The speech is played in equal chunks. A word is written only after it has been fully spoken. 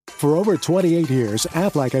For over 28 years,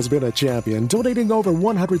 Aflac has been a champion, donating over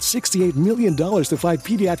 $168 million to fight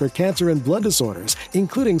pediatric cancer and blood disorders,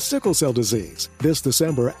 including sickle cell disease. This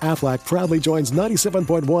December, Aflac proudly joins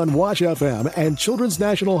 97.1 Wash FM and Children's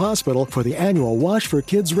National Hospital for the annual Wash for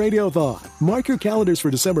Kids Radiothon. Mark your calendars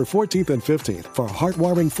for December 14th and 15th for a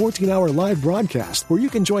heartwarming 14-hour live broadcast where you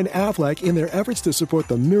can join Aflac in their efforts to support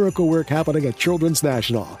the miracle work happening at Children's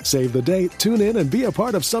National. Save the date, tune in, and be a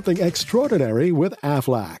part of something extraordinary with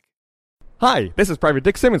Aflac. Hi, this is Private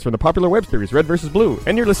Dick Simmons from the popular web series Red vs. Blue,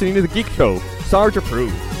 and you're listening to The Geek Show. Sarge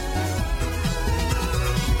approved.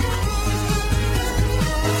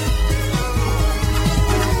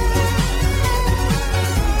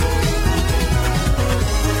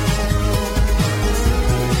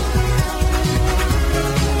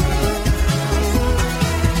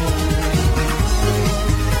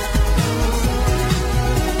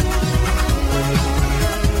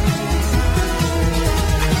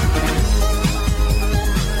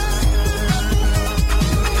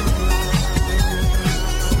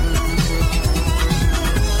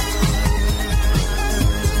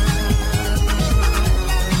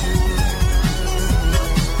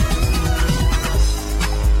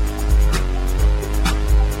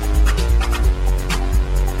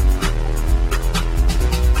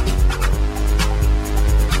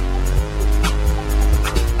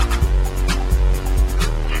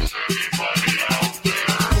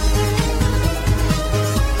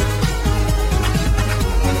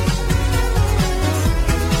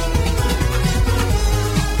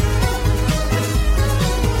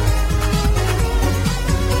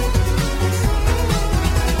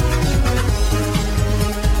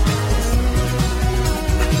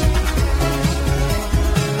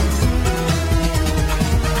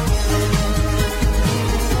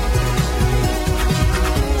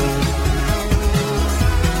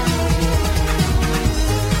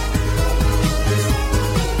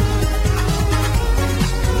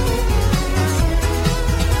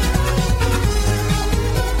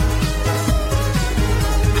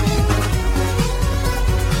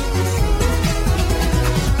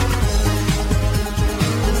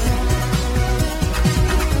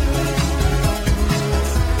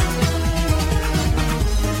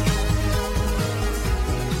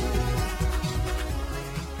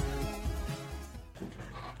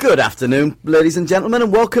 Good afternoon, ladies and gentlemen,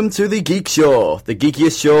 and welcome to The Geek Show, the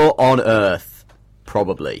geekiest show on Earth.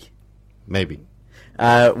 Probably. Maybe.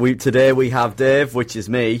 Today we have Dave, which is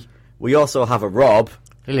me. We also have a Rob.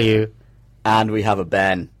 Hello. And we have a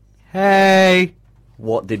Ben. Hey!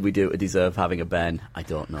 What did we do to deserve having a Ben? I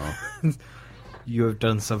don't know. You have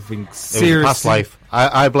done something It seriously... was a past life.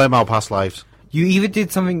 I blame our past lives. You either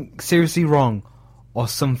did something seriously wrong or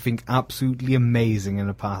something absolutely amazing in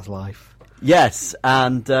a past life. Yes,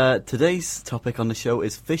 and today's topic on the show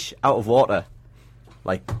is fish out of water.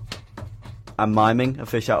 Like, I'm miming a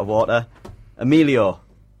fish out of water. Emilio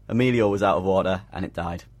was out of water and it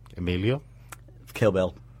died. Emilio? Kill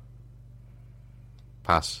Bill.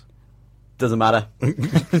 Pass. Doesn't matter.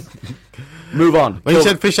 Move on. When you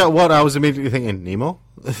said fish out of water, I was immediately thinking Nemo.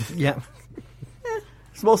 Yeah.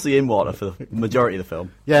 It's mostly in water for the majority of the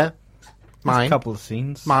film. Yeah. Mine. A couple of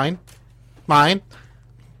scenes. Mine.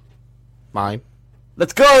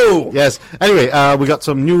 Let's go! Yes. Anyway, we got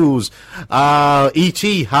some news.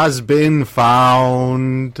 E.T. has been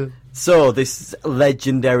found. So, this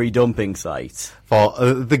legendary dumping site. For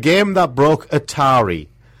the game that broke Atari.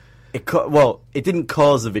 It didn't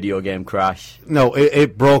cause a video game crash. No,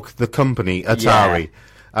 it broke the company, Atari.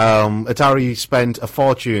 Yeah. Atari spent a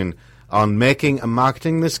fortune on making and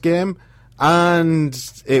marketing this game,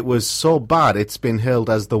 and it was so bad it's been hailed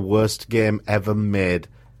as the worst game ever made.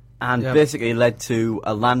 And basically led to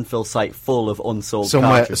a landfill site full of unsold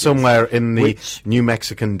cartridges. Somewhere in the New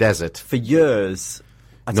Mexican desert. For years,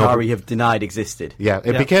 Atari have denied existed. Yeah,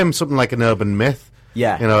 it became something like an urban myth.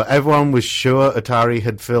 Yeah. You know, everyone was sure Atari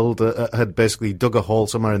had basically dug a hole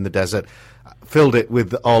somewhere in the desert, filled it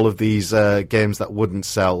with all of these games that wouldn't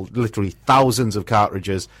sell, literally thousands of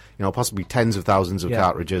cartridges, you know, possibly tens of thousands of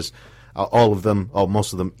cartridges, all of them, or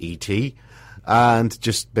most of them, E.T., and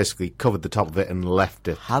just basically covered the top of it and left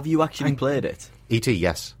it. Have you actually played it? E.T.,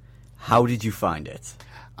 yes. How did you find it?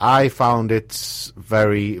 I found it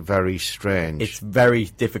very, very strange. It's very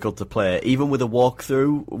difficult to play. Even with a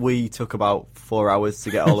walkthrough, we took about 4 hours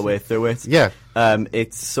to get all the way through it. Yeah.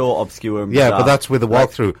 It's so obscure and bizarre. Yeah, but that's with a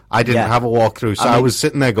walkthrough. I didn't have a walkthrough, so I was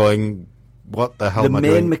sitting there going, what the hell The am I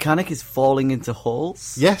main doing? mechanic is falling into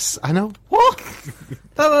holes. Yes, I know. What?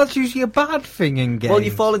 That's usually a bad thing in games. Well,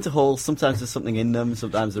 you fall into holes. Sometimes there's something in them.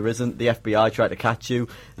 Sometimes there isn't. The FBI try to catch you.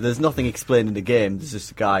 There's nothing explained in the game. There's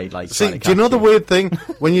just a guy trying to See, catch do you know the you. weird thing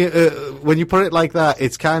when you put it like that?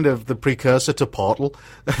 It's kind of the precursor to Portal.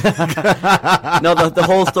 No, the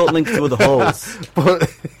holes don't link to other holes.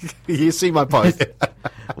 But you see my point.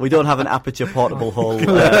 We don't have an aperture portable hole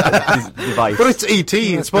device. But it's ET.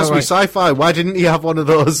 It's supposed to be right. sci-fi. Why didn't you have one of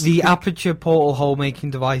those? The aperture portal hole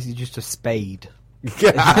making device is just a spade.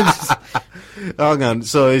 Hang on.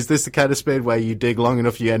 So is this the kind of spade where you dig long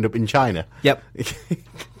enough, you end up in China? Yep.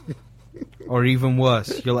 Or even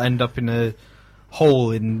worse, you'll end up in a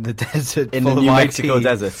hole in the desert in full the of New IT. Mexico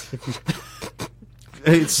desert.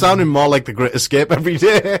 It's sounding more like the Great Escape every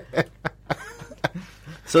day.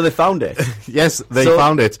 So they found it. Yes, they So,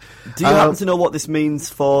 found it. Do you happen to know what this means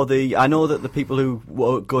for the... I know that the people who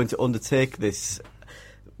were going to undertake this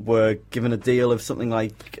were given a deal of something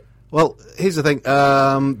like... Well, here's the thing.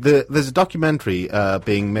 There's a documentary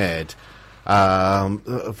being made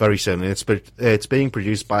very soon. And it's being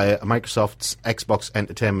produced by Microsoft's Xbox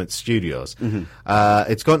Entertainment Studios.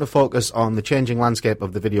 It's going to focus on the changing landscape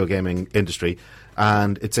of the video gaming industry,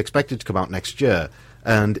 and it's expected to come out next year.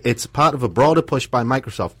 And it's part of a broader push by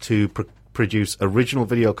Microsoft to produce original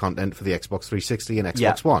video content for the Xbox 360 and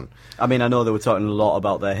Xbox One. I mean, I know they were talking a lot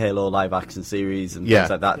about their Halo live-action series and things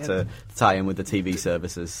like that to tie in with the TV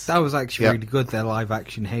services. That was actually really good, their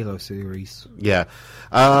live-action Halo series. Yeah.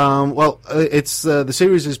 It's the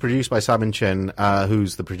series is produced by Simon Chin,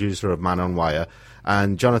 who's the producer of Man on Wire,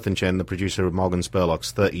 and Jonathan Chin, the producer of Morgan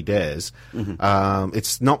Spurlock's 30 Days.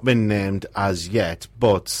 It's not been named as yet,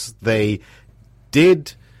 but they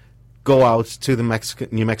did go out to the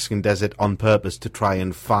New Mexican desert on purpose to try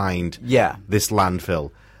and find this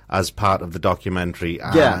landfill as part of the documentary.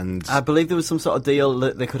 And I believe there was some sort of deal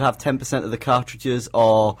that they could have 10% of the cartridges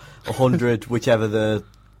or 100, whichever the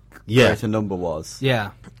greater number was.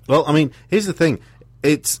 Yeah. Well, I mean, here's the thing.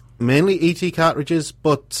 It's mainly ET cartridges,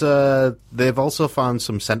 but they've also found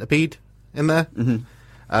some Centipede in there.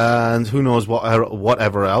 And who knows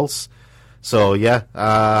whatever else. So,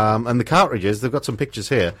 and the cartridges, they've got some pictures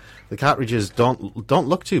here. The cartridges don't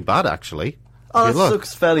look too bad, actually. Oh, If that you look.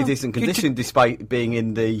 looks fairly decent condition despite being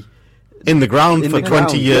in the... In the ground In for the 20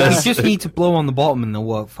 ground, years. You just need to blow on the bottom and they'll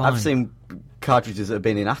work fine. I've seen cartridges that have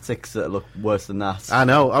been in attics that look worse than that. I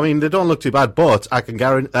know. I mean, they don't look too bad, but I can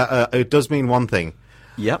guarantee it does mean one thing.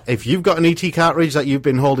 Yep. If you've got an ET cartridge that you've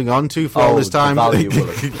been holding on to for all this time... the value will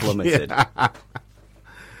have plummeted.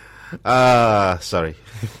 Sorry.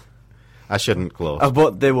 I shouldn't close.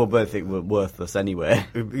 But they were both worthless anyway.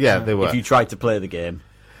 Yeah, they were. If you tried to play the game.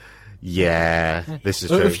 Yeah, this is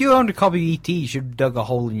Well, true. if you owned a copy of ET, you should have dug a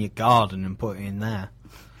hole in your garden and put it in there.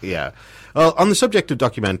 Yeah. On the subject of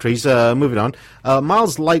documentaries, moving on,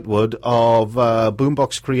 Miles Lightwood of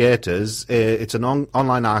Boombox Creators, it's an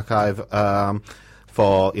online archive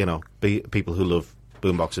for, people who love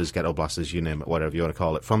boomboxes, ghetto blasters, you name it, whatever you want to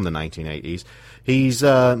call it, from the 1980s. He's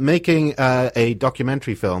making a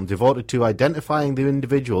documentary film devoted to identifying the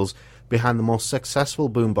individuals behind the most successful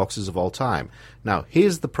boomboxes of all time. Now,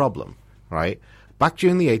 here's the problem, right? Back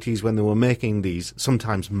during the 80s, when they were making these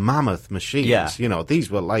sometimes mammoth machines,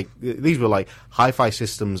 these were like hi-fi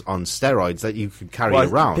systems on steroids that you could carry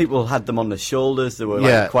around. People had them on their shoulders. They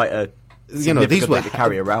were quite a significant these were thing to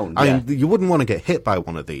carry around. I mean, you wouldn't want to get hit by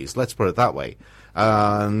one of these. Let's put it that way.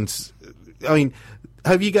 And I mean,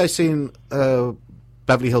 have you guys seen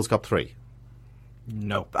Beverly Hills Cop 3?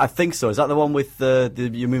 No. I think so. Is that the one with the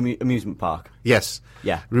amusement park? Yes.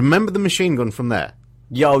 Yeah. Remember the machine gun from there?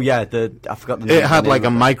 I forgot the name. It had like a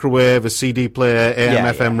microwave, a CD player,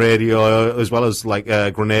 AM/FM radio, as well as like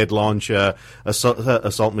a grenade launcher,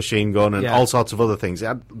 assault machine gun, and all sorts of other things. It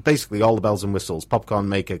had basically all the bells and whistles, popcorn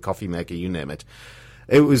maker, coffee maker, you name it.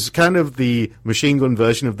 It was kind of the machine gun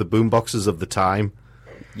version of the boomboxes of the time.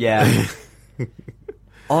 Yeah.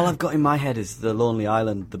 All I've got in my head is the Lonely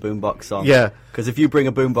Island, the boombox song. Yeah. Because if you bring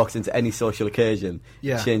a boombox into any social occasion,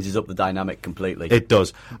 Yeah. it changes up the dynamic completely. It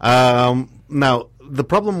does. Now, the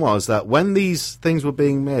problem was that when these things were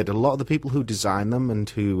being made, a lot of the people who designed them and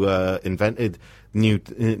who invented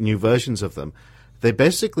new versions of them, they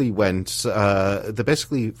basically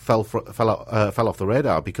fell off the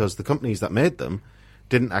radar because the companies that made them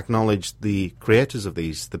didn't acknowledge the creators of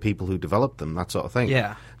these, the people who developed them, that sort of thing.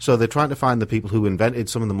 Yeah. So they're trying to find the people who invented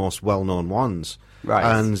some of the most well-known ones. Right.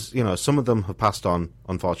 And, some of them have passed on,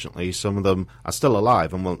 unfortunately. Some of them are still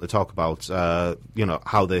alive and willing to talk about, how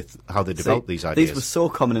they developed these ideas. These were so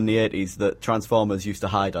common in the 80s that Transformers used to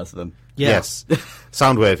hide as them. Yeah. Yes.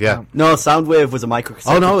 Soundwave, yeah. No, Soundwave was a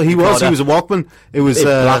microcassette. Oh, no, he was. He was a Walkman. It was...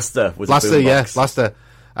 Blaster was Blaster, a boombox. yeah, Blaster.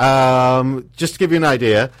 Just to give you an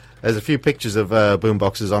idea, there's a few pictures of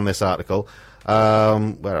boomboxes on this article.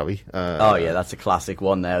 Where are we? Oh, yeah, that's a classic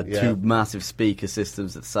one there. Yeah. 2 massive speaker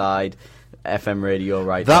systems at the side, FM radio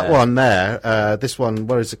right That there. one there, this one,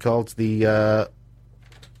 what is it called? The...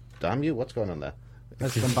 damn you, what's going on there?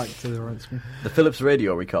 Let's come back to the right screen. The Philips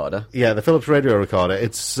radio recorder. Yeah, the Philips radio recorder.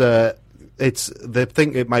 It's they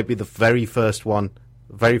think it might be the very first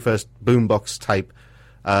boombox type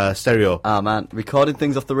stereo. Ah, man, recording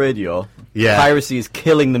things off the radio. Yeah. Piracy is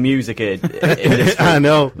killing the music industry. I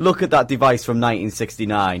know. Look at that device from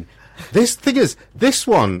 1969. This thing is this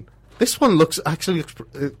one looks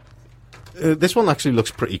this one actually looks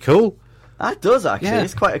pretty cool. That does, actually. Yeah.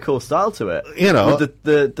 It's quite a cool style to it.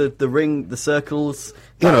 With the ring, the circles.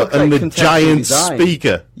 That looks and like the contemporary giant design.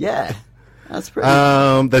 speaker. Yeah. That's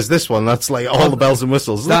pretty... There's this one. That's like all the bells and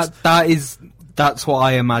whistles. That's what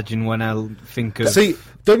I imagine when I think of... See,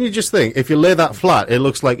 don't you just think, if you lay that flat, it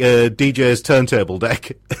looks like a DJ's turntable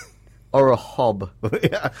deck? Or a hob.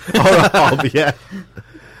 Yeah. Or a hob, yeah.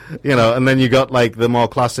 And then you got like the more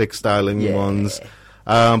classic styling ones.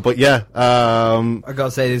 But yeah, I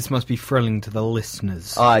gotta say, this must be thrilling to the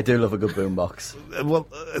listeners. Oh, I do love a good boombox. well,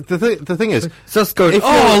 the thing is, Just going, if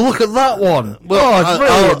look at that one. well, It's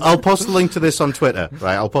brilliant. I'll post a link to this on Twitter,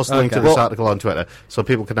 right? I'll post a link to Okay. this article on Twitter so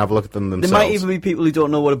people can have a look at them There themselves. might even be people who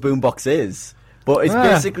don't know what a boombox is. But it's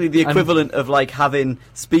basically the equivalent of like having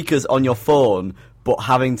speakers on your phone, but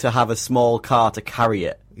having to have a small car to carry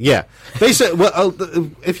it. Yeah, basically. Well,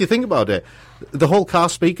 if you think about it, the whole car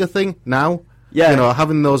speaker thing now. Yeah.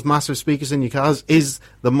 Having those massive speakers in your cars is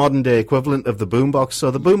the modern day equivalent of the boombox. So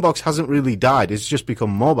the boombox hasn't really died; it's just become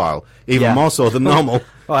mobile, even more so than normal.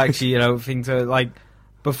 Well, actually, things are like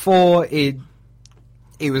before it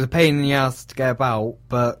was a pain in the ass to get about,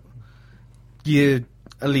 but you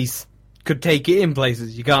at least could take it in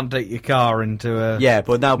places. You can't take your car into a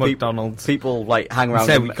But now McDonald's. people like hang around.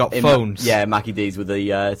 Instead, we've got phones. Mackie D's with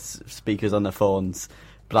the speakers on their phones,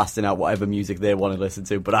 blasting out whatever music they want to listen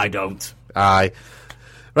to. But I don't. Aye.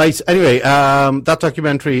 Right. Anyway, that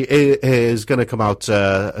documentary is going to come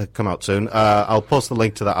out soon. I'll post the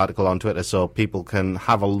link to that article on Twitter so people can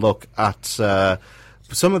have a look at some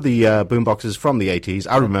of the boomboxes from the 80s.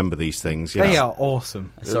 I remember these things. They are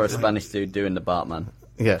awesome. I saw a Spanish dude doing the Batman.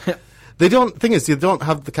 Yeah. They don't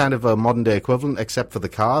have the kind of a modern day equivalent except for the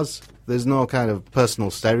cars. There's no kind of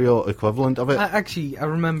personal stereo equivalent of it. Actually, I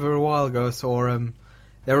remember a while ago I saw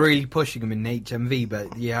they were really pushing them in HMV,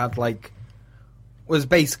 but you had it was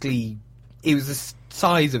the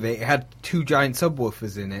size of it. It had 2 giant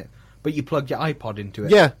subwoofers in it, but you plugged your iPod into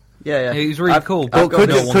it. Yeah. Yeah. It was really cool. Well, but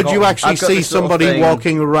no one could got you them. actually I've got see this little somebody thing-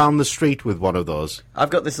 walking around the street with one of those?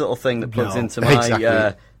 I've got this little thing that plugs No. into my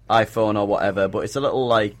Exactly. iPhone or whatever, but it's a little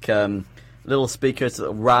little speaker, it's a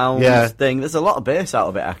little round Yeah. thing. There's a lot of bass out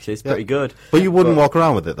of it, actually. It's pretty good. But you wouldn't walk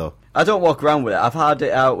around with it, though. I don't walk around with it. I've had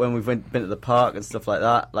it out when we've been to the park and stuff like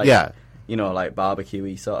that. Yeah. Like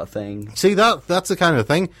barbecue-y sort of thing. See, that's the kind of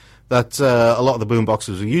thing that a lot of the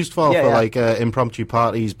boomboxes are used for, impromptu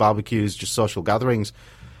parties, barbecues, just social gatherings.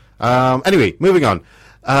 Anyway, moving on.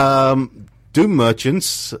 Doom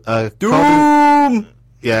merchants. Doom!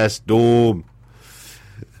 Yes, Doom.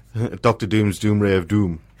 Dr. Doom's Doom Ray of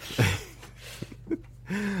Doom.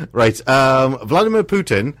 Right. Vladimir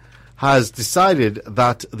Putin has decided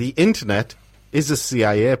that the internet is a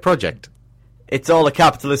CIA project. It's all a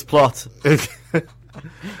capitalist plot. Do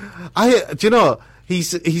you know,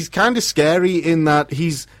 he's kind of scary in that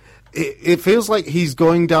it feels like he's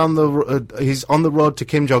going down he's on the road to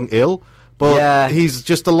Kim Jong-il, but he's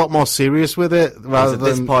just a lot more serious with it rather At than...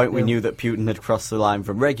 this point, we knew that Putin had crossed the line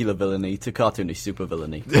from regular villainy to cartoonish super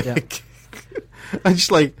villainy. I'm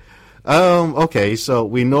just like, okay, so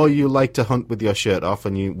we know you like to hunt with your shirt off,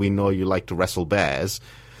 and we know you like to wrestle bears.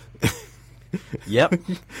 Yep.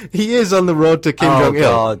 He is on the road to Kim Jong-il.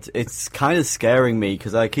 Oh god, it's kind of scaring me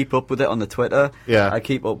because I keep up with it on the Twitter. Yeah. I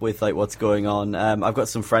keep up with what's going on. I've got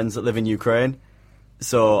some friends that live in Ukraine,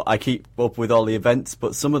 so I keep up with all the events.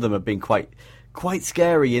 But some of them have been quite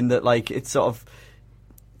scary in that it's sort of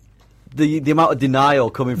the amount of denial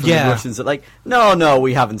coming from the Russians that no,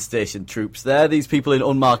 we haven't stationed troops there. These people in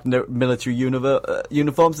unmarked military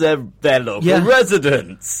uniforms, they're local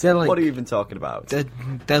residents. They're what are you even talking about?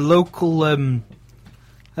 They're local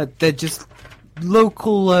They're just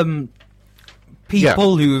local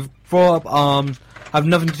people who've brought up arms, have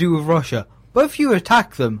nothing to do with Russia. But if you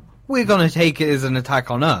attack them, we're going to take it as an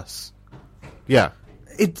attack on us. Yeah.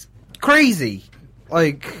 It's crazy.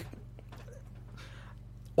 Like,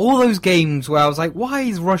 all those games where I was like, why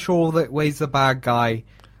is Russia always the bad guy?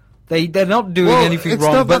 They're not doing anything wrong.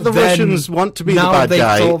 It's not but that the Russians want to be the bad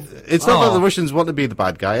guy. It's not that the Russians want to be the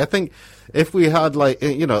bad guy. I think if we had, like,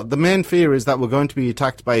 the main fear is that we're going to be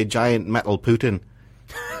attacked by a giant metal Putin.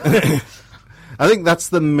 I think that's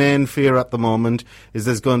the main fear at the moment, is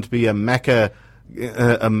there's going to be a mecha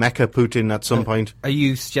Putin at some point. Are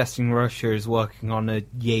you suggesting Russia is working on a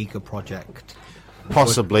Jaeger project?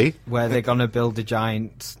 Possibly. Where they're going to build a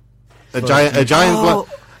giant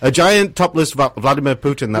topless Vladimir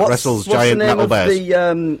Putin that wrestles giant metal bears.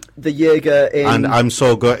 The Jaeger in... And I'm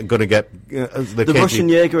so going to get the Russian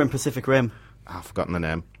Jaeger in Pacific Rim. I've forgotten the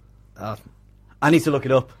name. I need to look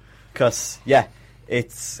it up, because,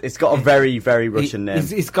 it's got a very, very Russian name.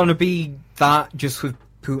 It's going to be that, just with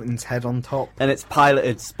Putin's head on top. And it's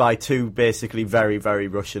piloted by two basically very, very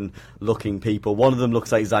Russian-looking people. One of them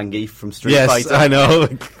looks like Zangief from Street Fighter. Yes, I know.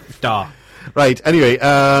 Duh. Right, anyway,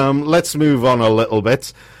 let's move on a little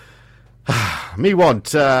bit. Me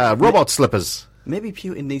want robot slippers. Maybe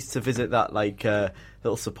Putin needs to visit that,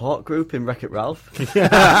 little support group in Wreck-It Ralph.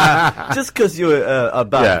 Just because you're a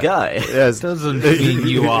bad guy. Yes. Doesn't mean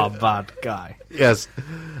you are a bad guy. Yes.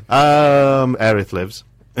 Aerith lives.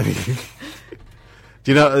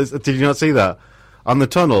 Did you not see that? On the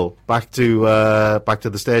tunnel back to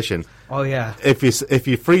the station. Oh yeah. If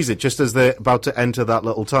you freeze it just as they're about to enter that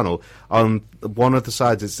little tunnel, on one of the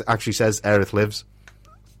sides it actually says Aerith lives.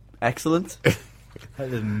 Excellent.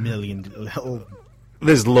 There's a million little...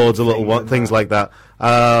 There's loads of little things like that.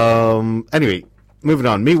 Anyway, moving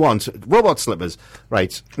on. Me want robot slippers.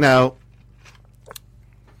 Right, now,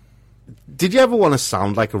 did you ever want to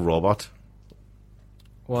sound like a robot?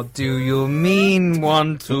 What do you mean,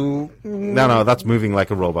 want to... No, that's moving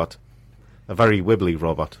like a robot. A very wibbly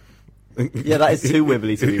robot. Yeah, that is too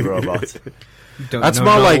wibbly to be a robot. That's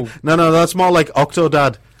more like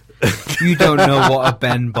Octodad. You don't know what a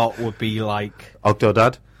Ben bot would be like.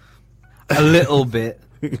 Octodad? A little bit.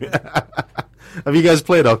 Have you guys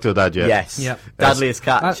played Octodad yet? Yes. Yep. Deadliest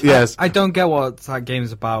Catch. Yes. I don't get what that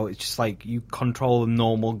game's about. It's just like you control a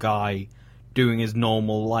normal guy doing his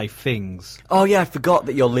normal life things. Oh yeah, I forgot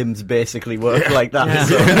that your limbs basically work like that. Yeah.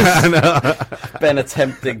 So Ben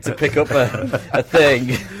attempting to pick up a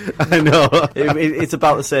thing. I know. It's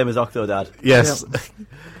about the same as Octodad. Yes.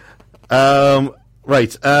 Yep.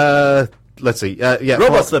 Right. Let's see.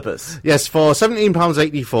 Robot slippers. Yes, for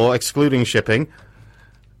 £17.84,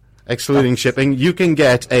 excluding shipping. You can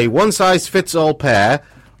get a one-size-fits-all pair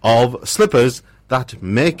of slippers that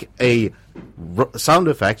make a sound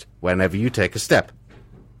effect whenever you take a step.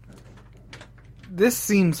 This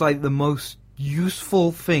seems like the most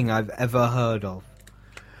useful thing I've ever heard of.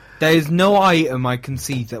 There is no item I can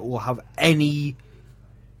see that will have any...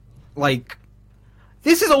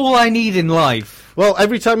 This is all I need in life. Well,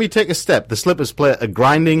 every time you take a step, the slippers play a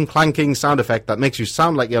grinding, clanking sound effect that makes you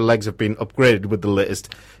sound like your legs have been upgraded with the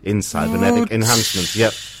latest in cybernetic enhancements.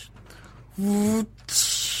 Yep.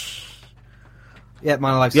 Yeah,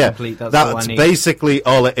 my life's complete. That's all I need. Basically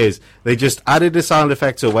all it is. They just added a sound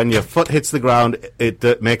effect so when your foot hits the ground,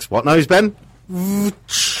 it makes what noise, Ben?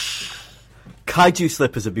 Kaiju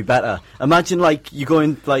slippers would be better. Imagine you go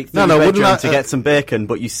in through the bedroom to get some bacon,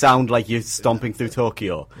 but you sound like you're stomping through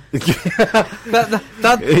Tokyo. That's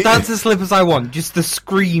the slippers I want. Just the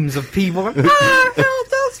screams of people.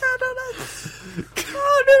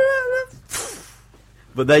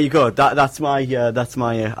 But there you go. That's my idea.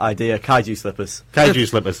 Kaiju slippers. Kaiju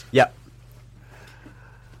slippers. Yep.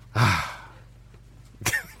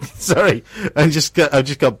 Sorry, I just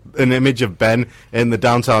got an image of Ben in the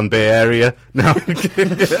downtown Bay Area. No, it's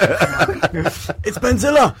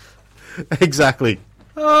Benzilla. Exactly.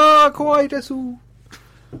 Kawaii desu.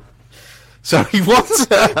 Sorry, what?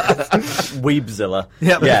 Weebzilla.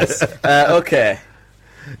 Yep. Yes. Okay.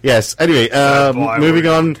 Yes. Anyway, moving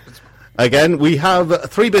on. Again, we have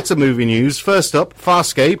 3 bits of movie news. First up,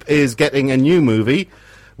 Farscape is getting a new movie,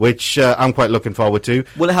 which I'm quite looking forward to.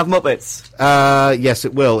 Will it have Muppets? Yes,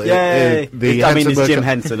 it will. Yay! Is Jim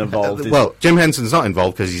Henson involved? Well, Jim Henson's not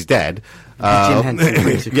involved because he's dead. Jim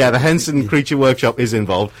Henson the Henson Creature Workshop is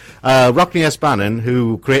involved. Rockney S. Bannon,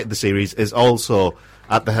 who created the series, is also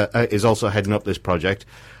heading up this project.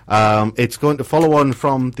 It's going to follow on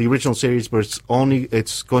from the original series, but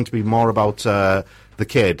it's going to be more about the the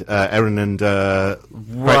kid, Eren and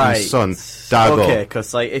Crichton's son, Dargo. Okay,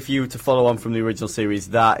 because like, if you were to follow on from the original series,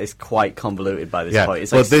 that is quite convoluted by this point.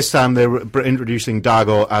 It's but like this time they're introducing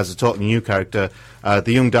Dargo as a totally new character.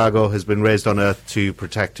 The young Dargo has been raised on Earth to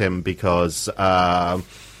protect him because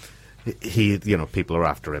people are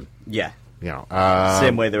after him. Yeah.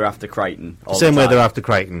 Same way they're after Crichton. Same way they're after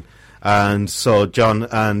Crichton. And so John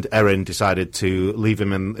and Erin decided to leave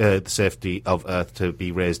him in the safety of Earth to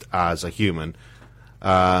be raised as a human.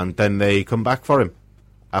 And then they come back for him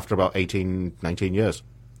after about 18, 19 years.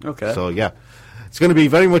 Okay. So, yeah. It's going to be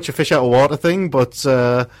very much a fish out of water thing, but...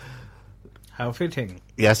 how fitting.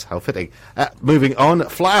 Yes, how fitting. Moving on,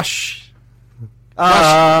 Flash.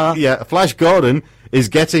 Flash Gordon is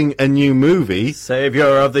getting a new movie. Savior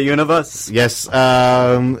of the universe. Yes.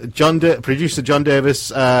 Producer John Davis,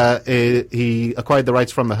 he acquired the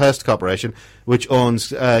rights from the Hearst Corporation, which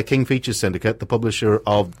owns King Features Syndicate, the publisher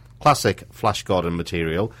of classic Flash Gordon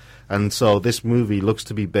material. And so this movie looks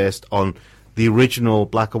to be based on the original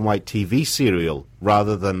black and white TV serial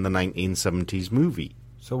rather than the 1970s movie.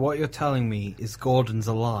 So what you're telling me is Gordon's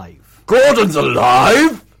alive? Gordon's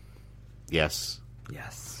alive?! Yes.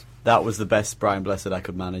 Yes. That was the best Brian Blessed I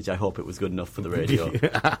could manage. I hope it was good enough for the radio.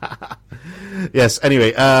 Yes,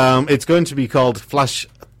 anyway, it's going to be called Flash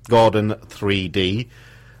Gordon 3D.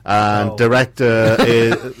 And director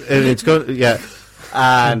is... and it's going... Yeah.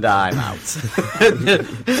 And I'm out.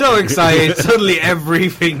 So excited. Suddenly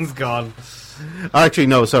everything's gone. Actually,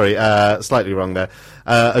 no, sorry. Slightly wrong there.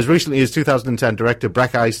 As recently as 2010, director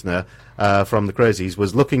Breck Eisner from The Crazies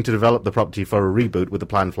was looking to develop the property for a reboot with the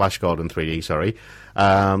planned Flash Gordon 3D,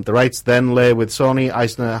 the rights then lay with Sony.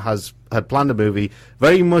 Eisner had planned a movie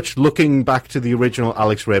very much looking back to the original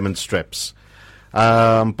Alex Raymond strips.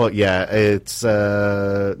 But yeah, it's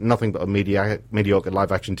nothing but a mediocre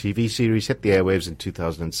live-action TV series. Hit the airwaves in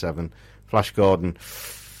 2007. Flash Gordon.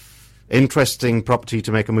 Interesting property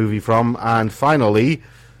to make a movie from. And finally,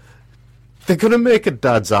 they're going to make a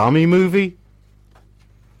Dad's Army movie.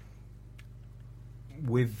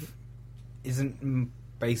 Isn't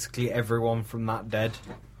basically everyone from that dead?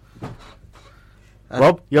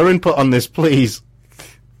 Rob, your input on this, please.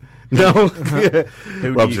 No.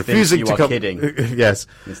 Who Rob's do you refusing think you to are kidding? Yes.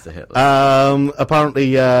 Mr. Hitler.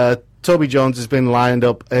 Apparently, Toby Jones has been lined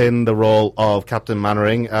up in the role of Captain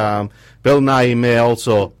Mannering. Bill Nye may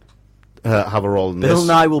also have a role in this. Bill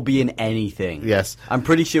Nye will be in anything. Yes. I'm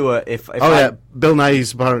pretty sure if Bill Nye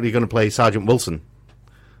is apparently going to play Sergeant Wilson.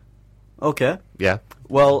 Okay. Yeah.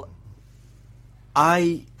 Well,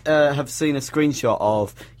 I have seen a screenshot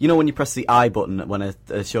of, when you press the I button when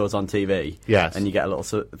a show's on TV? Yes. And you get a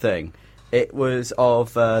little thing. It was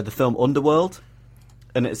of the film Underworld,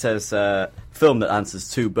 and it says, film that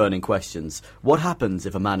answers two burning questions. What happens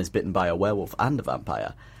if a man is bitten by a werewolf and a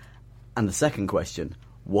vampire? And the second question,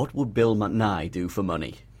 what would Bill Nye do for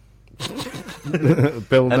money?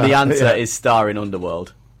 Bill Nye, and the answer is star in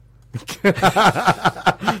Underworld.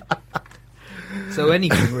 So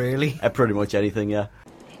anything, really. Pretty much anything, yeah.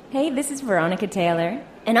 Hey, this is Veronica Taylor.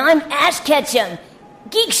 And I'm Ash Ketchum.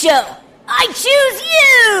 Geek Show. I choose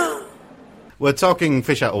you! We're talking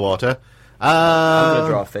fish out of water. I'm going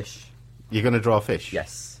to draw a fish. You're going to draw a fish?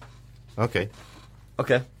 Yes. Okay.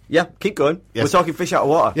 Okay. Yeah, keep going. Yes. We're talking fish out of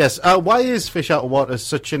water. Yes. Why is fish out of water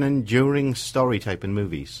such an enduring story type in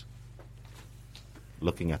movies?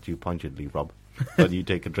 Looking at you pointedly, Rob. When you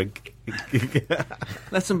take a drink.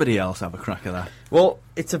 Let somebody else have a crack at that. Well,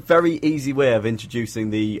 it's a very easy way of introducing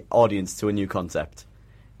the audience to a new concept.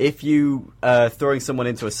 If you throwing someone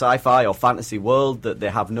into a sci-fi or fantasy world that they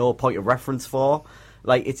have no point of reference for,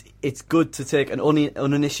 it's good to take an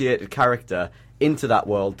uninitiated character into that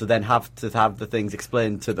world to then have the things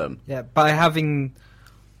explained to them. Yeah, by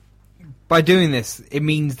doing this, it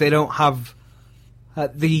means they don't have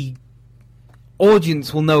the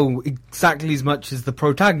audience will know exactly as much as the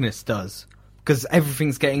protagonist does, because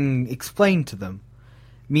everything's getting explained to them.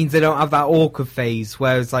 It means they don't have that awkward phase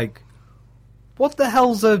where it's like, what the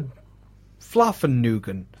hell's a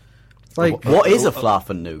Flaffennugan? Like, what is a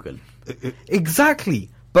Flaffennugan? Exactly.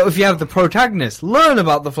 But if you have the protagonist learn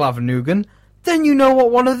about the Flaffennugan, then you know what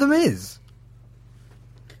one of them is.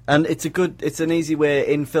 And it's an easy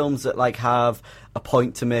way in films that have a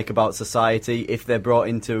point to make about society. If they're brought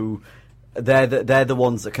into, they're the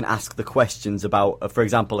ones that can ask the questions about, for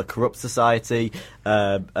example, a corrupt society,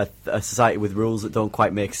 a society with rules that don't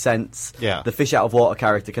quite make sense. Yeah. The fish out of water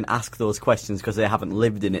character can ask those questions because they haven't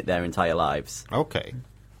lived in it their entire lives. Okay.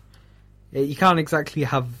 You can't exactly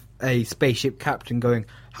have a spaceship captain going,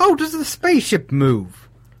 how does the spaceship move?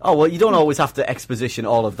 Oh, well, you don't always have to exposition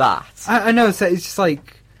all of that. I know, so it's just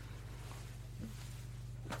like...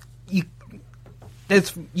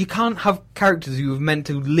 you can't have characters who have meant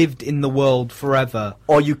to have lived in the world forever.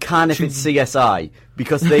 Or you can if it's CSI,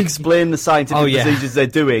 because they explain the scientific procedures they're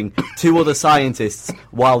doing to other scientists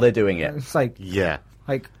while they're doing it. It's like, Yeah.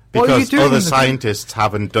 like what are you Because doing other there? scientists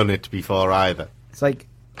haven't done it before either. It's like,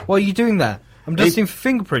 what are you doing there? I'm dusting for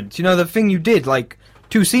fingerprints. You know, the thing you did like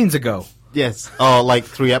 2 scenes ago. Yes. Or like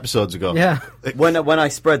 3 episodes ago. Yeah. When I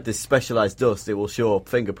spread this specialised dust, it will show up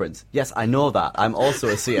fingerprints. Yes, I know that. I'm also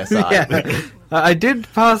a CSI. Yeah. I did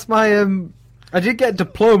pass my I did get a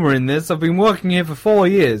diploma in this. I've been working here for 4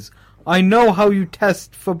 years. I know how you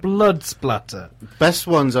test for blood splatter. Best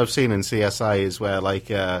ones I've seen in CSI is where like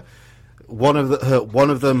one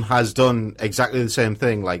of them has done exactly the same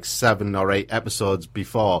thing like 7 or 8 episodes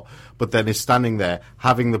before, but then is standing there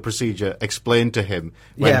having the procedure explained to him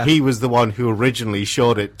when he was the one who originally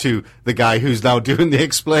showed it to the guy who's now doing the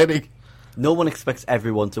explaining. No one expects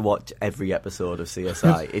everyone to watch every episode of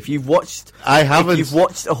CSI. If you've watched, I haven't. If you've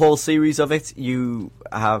watched a whole series of it, you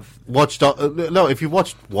have Watched no, if you've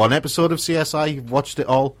watched one episode of CSI, you've watched it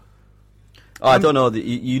all. Oh, I don't know.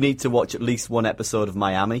 You need to watch at least one episode of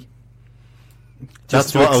Miami.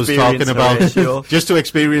 That's to what I was experience talking the about. ratio. Just to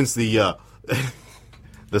experience the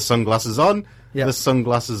the sunglasses on, the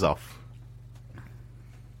sunglasses off.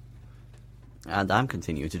 And I'm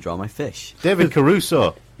continuing to draw my fish. David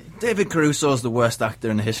Caruso. David Caruso's the worst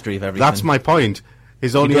actor in the history of everything. That's my point.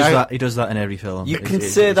 His He only does that in every film. You can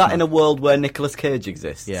say that in a world where Nicolas Cage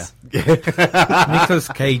exists. Yeah. Nicolas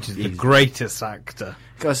Cage is the greatest actor.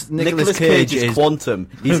 Because Nicolas Cage is quantum.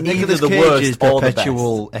 He's either Nicolas the Cage worst is or the best.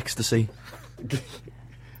 perpetual ecstasy.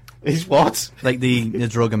 He's what? Like the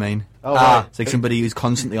drug, I mean. Oh, right. It's like somebody who's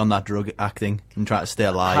constantly on that drug acting and trying to stay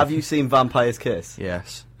alive. Have you seen Vampire's Kiss?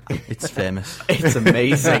 Yes. It's famous. It's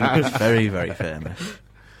amazing. It's very, very famous.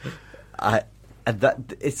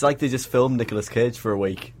 It's like they just filmed Nicolas Cage for a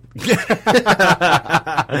week.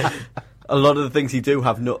 A lot of the things he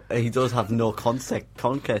does have no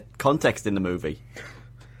context in the movie.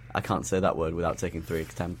 I can't say that word without taking 3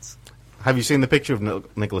 attempts. Have you seen the picture of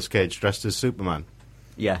Nicolas Cage dressed as Superman?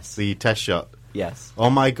 Yes. The test shot. Yes. Oh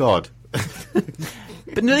my god.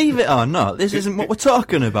 But believe it or not, this isn't what we're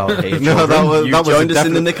talking about here. No, You that was joined us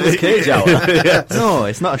in the Nicolas Cage hour. No,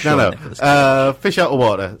 it's not a show. No. Nicolas Cage. Fish out of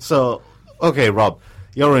water. So, okay, Rob,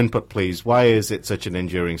 your input, please. Why is it such an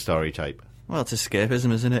enduring story type? Well, it's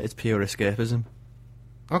escapism, isn't it? It's pure escapism.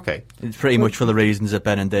 Okay. It's pretty much for the reasons that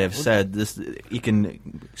Ben and Dave said. You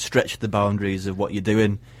can stretch the boundaries of what you're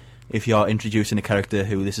doing if you're introducing a character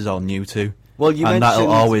who this is all new to. Well, you and that'll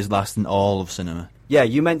mentioned- always last in all of cinema. Yeah,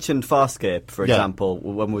 you mentioned Farscape, for example,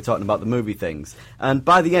 when we were talking about the movie things. And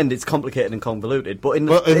by the end, it's complicated and convoluted. But in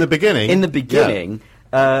the beginning,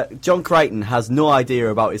 John Crichton has no idea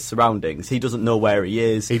about his surroundings. He doesn't know where he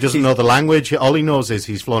is. He doesn't know the language. All he knows is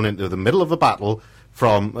he's flown into the middle of a battle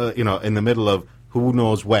from, in the middle of who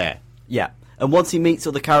knows where. Yeah. And once he meets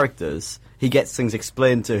other characters, he gets things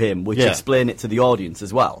explained to him, which explain it to the audience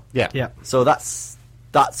as well. Yeah. Yeah. So that's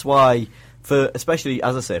why, especially,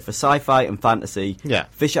 as I say, for sci-fi and fantasy,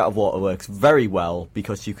 Fish Out of Water works very well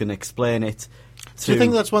because you can explain it to... Do you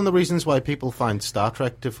think that's one of the reasons why people find Star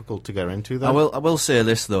Trek difficult to get into, then? I will say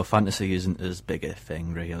this, though. Fantasy isn't as big a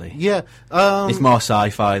thing, really. Yeah. It's more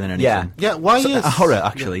sci-fi than anything. Yeah, why is... horror,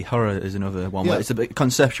 actually. Horror is another one. Yeah. Where it's a bit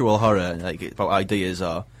conceptual horror, like about ideas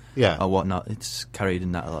or Yeah. whatnot. It's carried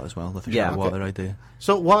in that a lot as well, the Fish Out of Water idea.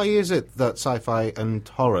 So why is it that sci-fi and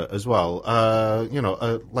horror as well,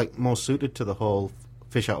 like more suited to the whole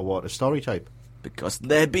Fish Out of Water story type? Because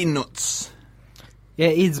they'd be nuts. Yeah,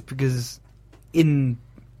 it is, because in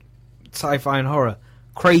sci-fi and horror,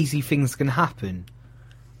 crazy things can happen,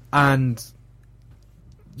 and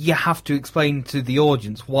you have to explain to the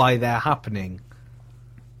audience why they're happening.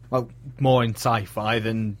 Well, more in sci-fi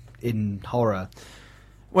than in horror.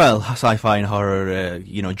 Well, sci-fi and horror,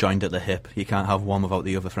 joined at the hip. You can't have one without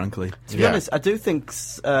the other, frankly. To be honest, I do think,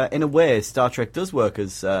 in a way, Star Trek does work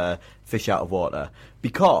as Fish Out of Water,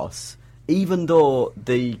 because even though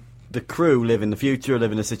the crew live in the future,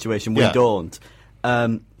 live in a situation we don't,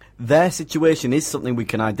 their situation is something we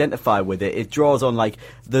can identify with it. It draws on, like,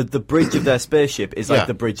 the bridge of their spaceship is like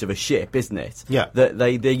the bridge of a ship, isn't it? Yeah.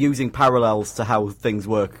 They're using parallels to how things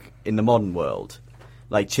work in the modern world,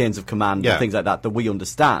 like chains of command and things like that we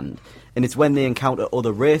understand. And it's when they encounter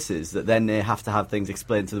other races that then they have to have things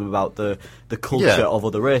explained to them about the culture of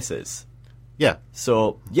other races. Yeah.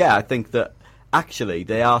 So, I think that actually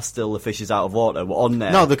they are still the fishes out of water on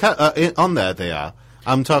there. No, on there they are.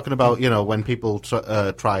 I'm talking about, when people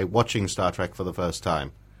try watching Star Trek for the first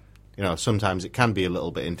time. Sometimes it can be a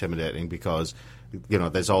little bit intimidating because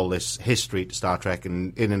there's all this history to Star Trek,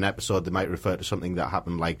 and in an episode they might refer to something that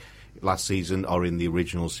happened like last season or in the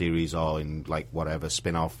original series or in like whatever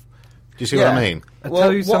spin-off. Do you see what I mean?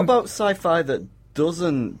 Well, what about sci-fi that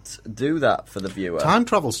doesn't do that for the viewer? Time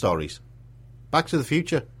travel stories. Back to the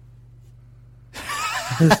Future.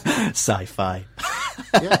 Sci-fi.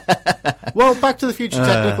 Yeah. Well, Back to the Future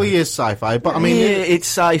technically is sci-fi, but I mean... it's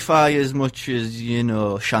sci-fi as much as,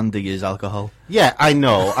 shandy is alcohol. Yeah, I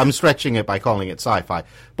know. I'm stretching it by calling it sci-fi.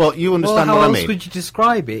 But you understand how what I else mean. would you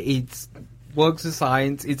describe it? It's works of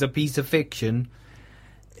science, it's a piece of fiction.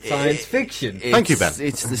 Science fiction. Thank you, Ben.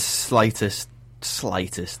 It's the slightest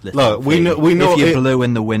little Look, we thing. know if you it, blew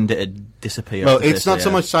in the wind, it'd disappear. Well, it's not so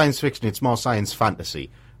much science fiction, it's more science fantasy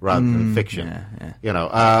rather than fiction.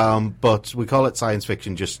 Yeah. But we call it science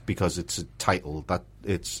fiction just because it's a title that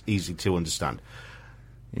it's easy to understand.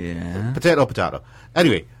 Yeah. Potato.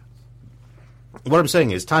 Anyway, what I'm saying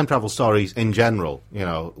is time travel stories in general,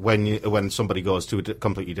 when somebody goes to a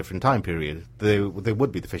completely different time period, they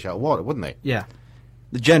would be the fish out of water, wouldn't they? Yeah.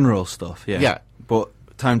 The general stuff, yeah. Yeah. But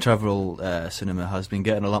time travel cinema has been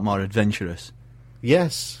getting a lot more adventurous.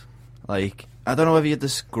 Yes. Like, I don't know whether you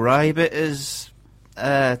describe it as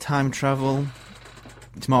time travel.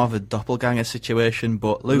 It's more of a doppelganger situation,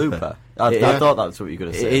 but Looper. I thought that's what you were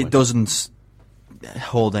going to say. It doesn't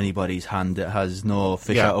hold anybody's hand. It has no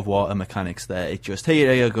fish out of water mechanics there. It just,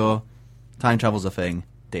 here you go. Time travel's a thing.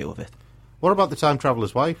 Deal with it. What about the time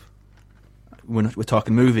traveler's wife? We're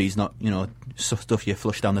talking movies, not, stuff you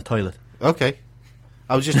flush down the toilet. Okay.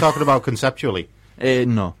 I was just talking about conceptually.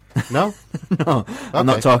 No. No? No. Okay. I'm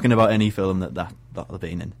not talking about any film that'll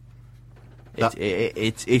be in.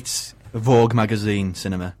 It's Vogue magazine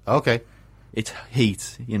cinema. Okay. It's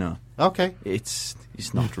Heat, Okay. It's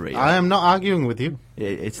not real. I am not arguing with you.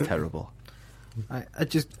 It's terrible. I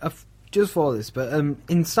just thought this, but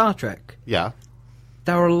in Star Trek, Yeah.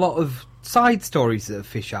 there are a lot of side stories that are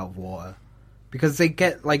fish out of water because they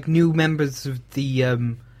get like new members of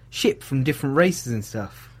the ship from different races and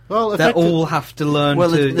stuff. Well, that all have to learn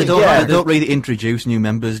to. They don't really introduce new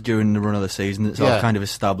members during the run of the season. It's all Yeah. kind of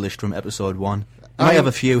established from episode 1. You might have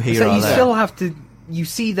a few here So or you there. still have to. You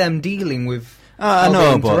see them dealing with. I how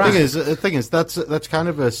know, they but interact. The thing is, that's kind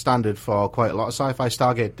of a standard for quite a lot of sci-fi.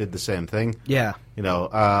 Stargate did the same thing. Yeah.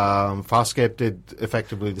 Farscape did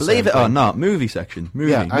effectively the same believe thing. it or not, movie section.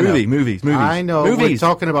 Movies. I know. Movies. We're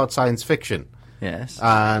talking about science fiction. Yes.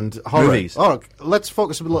 And horror. Movies. Oh, let's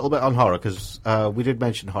focus a little bit on horror, because we did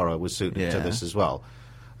mention horror was suited to this as well.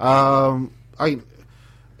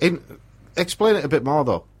 Explain it a bit more,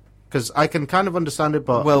 though, because I can kind of understand it,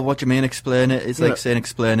 but... Well, what do you mean explain it? It's like saying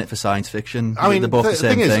explain it for science fiction. I mean, they're both the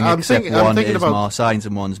same thing is, thing, I'm except thinking- I'm one thinking is about- more science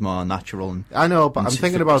and one's more natural. I know, but I'm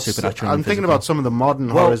thinking about supernatural. I'm thinking about some of the modern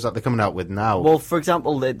horrors that they're coming out with now. Well, for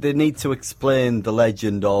example, they need to explain the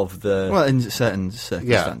legend of the... Well, in certain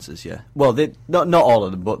circumstances, yeah. Well, not all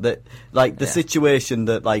of them, but the situation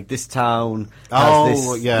that like this town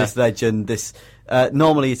has this legend. This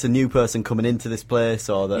normally it's a new person coming into this place,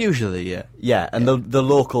 or that Usually, yeah. yeah, and the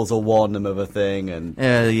locals will warn them of a thing, and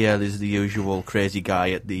There's the usual crazy guy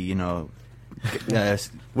at the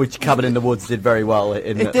which Cabin in the Woods did very well.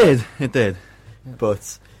 It did.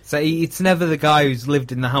 But So it's never the guy who's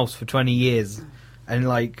lived in the house for 20 years, and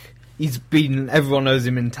like everyone knows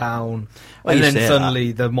him in town, Well, and you then say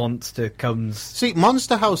suddenly the monster comes. See,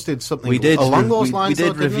 Monster House did something We did along those lines. We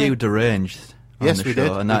did though, didn't review it? Deranged on Yes, the we show,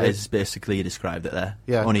 did. and We that did. is basically you described it there.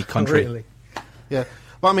 Yeah. Only country. Really? Yeah.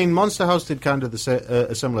 Well, I mean, Monster House did kind of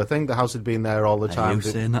a similar thing. The house had been there all the Are time. you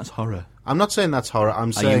saying that's horror? I'm not saying that's horror. I'm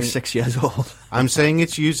Are saying you 6 years old? I'm saying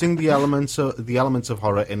it's using the elements of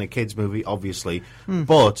horror in a kids' movie, obviously,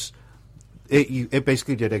 but it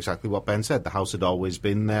basically did exactly what Ben said. The house had always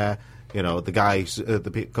been there. The guys,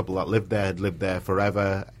 the couple that lived there had lived there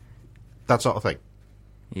forever. That sort of thing.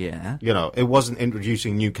 Yeah. It wasn't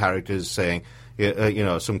introducing new characters saying,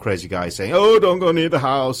 some crazy guy saying, "Oh, don't go near the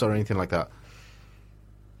house" or anything like that.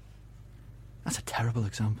 That's a terrible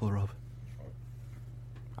example, Rob.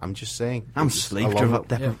 I'm just saying. I'm It's sleep along-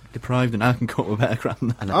 deprived and I can come up with better crap than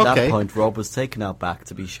that. and at Okay. that point, Rob was taken out back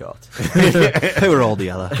to be shot. Who are all the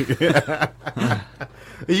yellow?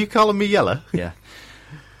 Are you calling me yellow? Yeah.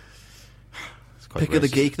 It's quite Pick of the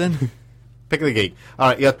racist. geek then. Pick of the geek. All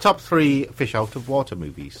right, your top 3 fish out of water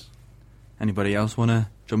movies. Anybody else want to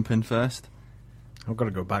jump in first? I've got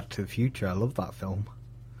to go Back to the Future. I love that film.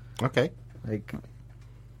 Okay. Like,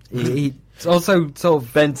 it's also sort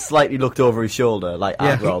of. Ben slightly looked over his shoulder, at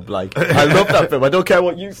Yeah. Rob, I love that film. I don't care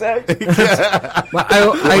what you say.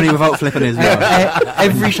 Well, Only without flipping his nose.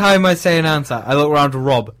 every time I say an answer, I look around to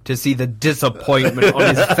Rob to see the disappointment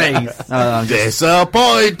on his face. I'm just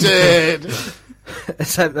Disappointed.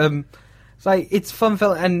 Except, it's like it's fun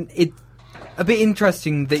film, and it's a bit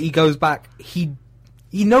interesting that he goes back. He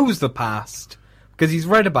knows the past because he's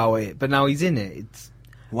read about it, but now he's in it. It's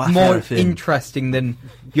more interesting than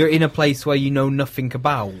you're in a place where you know nothing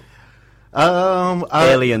about.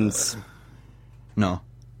 Aliens. No.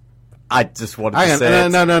 I just wanted to say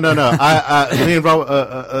No. Me and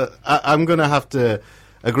Rob, I'm going to have to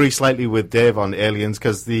agree slightly with Dave on Aliens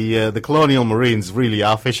because the Colonial Marines really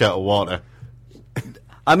are fish out of water.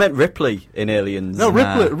 I meant Ripley in Aliens. No,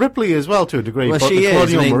 Ripley as well to a degree, Well, but she the is.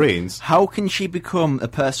 Colonial I mean, Marines... How can she become a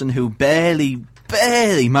person who barely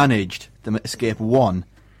managed to escape one,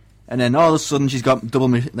 and then all of a sudden she's got double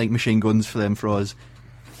machine guns, flamethrowers?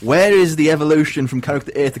 Where is the evolution from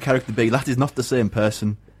character A to character B? That is not the same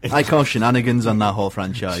person. I call shenanigans on that whole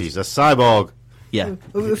franchise. She's a cyborg. Yeah.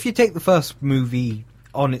 If you take the first movie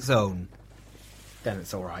on its own, then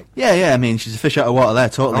it's all right. Yeah, I mean, she's a fish out of water there,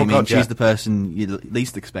 totally. Oh, I mean, God, yeah. she's the person you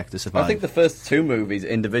least expect to survive. I think the first two movies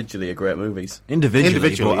individually are great movies. Individually,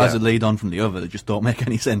 but yeah. as a lead on from the other, they just don't make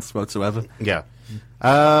any sense whatsoever. Yeah.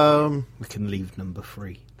 We can leave number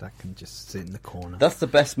 3. That can just sit in the corner. That's the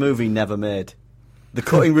best movie never made. The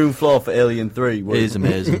cutting room floor for Alien 3 It is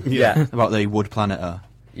amazing. Yeah. About the wood planet.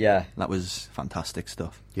 Yeah. That was fantastic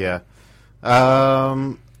stuff. Yeah.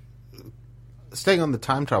 Staying on the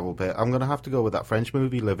time travel bit, I'm going to have to go with that French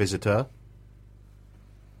movie, Le Visiteur.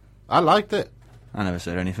 I liked it. I never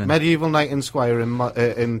said anything. Medieval knight and squire in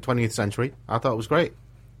 20th century. I thought it was great.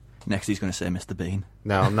 Next he's going to say Mr. Bean.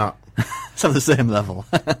 No, I'm not. It's on the same level.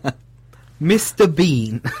 Mr.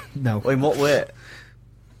 Bean. No. In what way?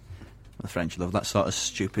 The French love that sort of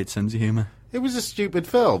stupid sense of humour. It was a stupid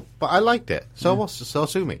film, but I liked it. So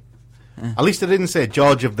sue me. At least I didn't say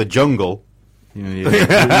George of the Jungle. You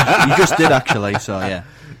just did, actually, so yeah.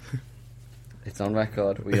 It's on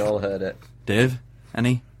record. We all heard it. Dave,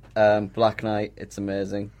 any? Black Knight. It's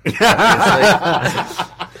amazing. Which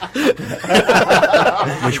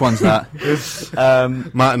one's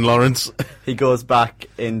that? Martin Lawrence. He goes back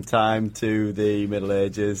in time to the Middle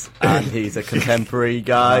Ages, and he's a contemporary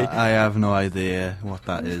guy. I have no idea what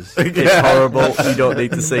that is. It's horrible. You don't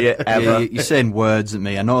need to see it ever. You're saying words at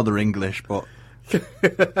me. I know they're English, but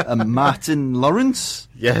Martin Lawrence?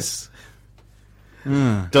 Yes.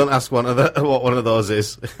 Don't ask what one of those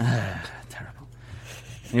is. Terrible.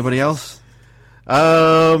 Anybody else?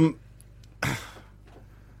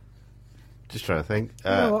 Just trying to think. You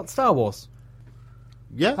know what? Star Wars.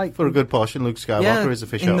 Yeah, Like- for a good portion, Luke Skywalker is a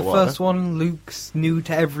fish in out the of water. first one, Luke's new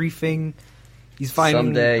to everything. He's finding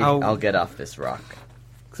Someday out... I'll get off this rock.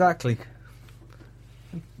 Exactly.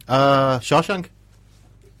 Shawshank.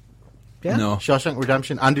 Yeah. No. Shawshank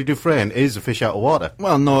Redemption. Andy Dufresne is a fish out of water.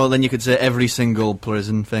 Well, no, then you could say every single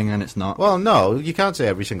prison thing, and it's not. Well, no, you can't say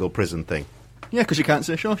every single prison thing. Yeah, because you can't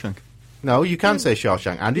say Shawshank. No, you can say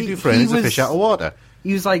Shawshank. Andy He- Dufresne he is a was- fish out of water.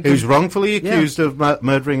 He was like... Who's wrongfully Yeah. accused of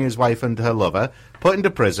murdering his wife and her lover, put into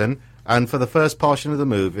prison, and for the first portion of the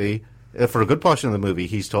movie, for a good portion of the movie,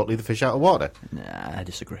 he's totally the fish out of water. Nah, I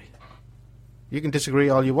disagree. You can disagree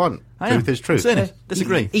all you want. I Truth am. is truth. Saying it.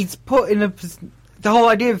 Disagree. He's put in a... The whole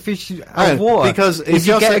idea of fish out Yeah, of water because is if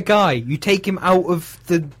you you're get sa- a guy, you take him out of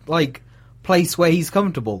the place where he's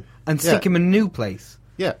comfortable and stick Yeah. him in a new place.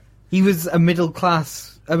 Yeah. He was a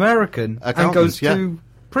middle-class American and Accountants, goes yeah. to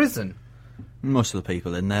prison. Most of the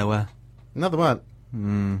people in there were. Another one.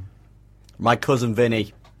 My cousin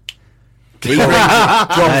Vinny. Hey,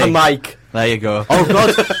 Drop the mic. there you go. Oh,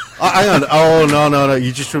 God. Hang on. Oh, no.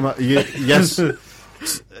 You just yes.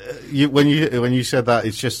 When you said that,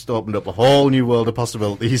 it's just opened up a whole new world of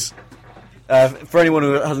possibilities. For anyone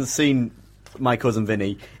who hasn't seen My Cousin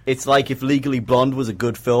Vinny, it's like if Legally Blonde was a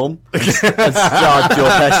good film and starred Joe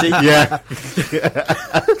Pesci.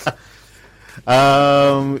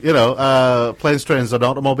 Planes, trains, and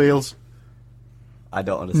automobiles. I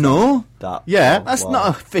don't understand No. that. Yeah. That's Wow. not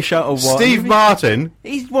a fish out of water Steve movie. Martin,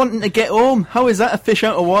 He's wanting to get home. How is that a fish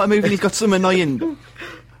out of water movie? He's got some annoying...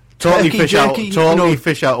 totally Turkey fish jerky, out, totally you know.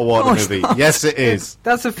 fish out of water No, it's movie. not. Yes, it is.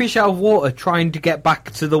 That's a fish out of water trying to get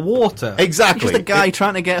back to the water. Exactly. Just a guy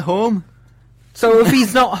trying to get home. So if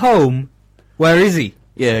he's not home, where is he?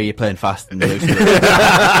 Yeah, you're playing fast and loose.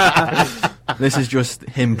 This is just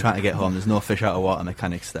him trying to get home. There's no fish out of water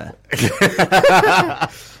mechanics there.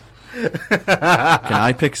 Can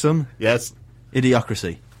I pick some? Yes.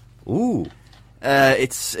 Idiocracy. Ooh.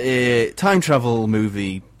 It's a time travel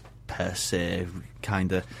movie per se,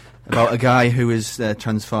 kinda, about a guy who is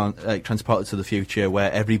transported to the future, where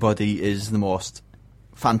everybody is the most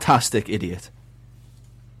fantastic idiot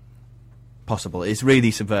possible. It's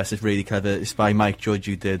really subversive, really clever. It's by Mike Judge,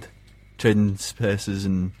 who did Twin Spaces,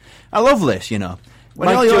 and I love this. When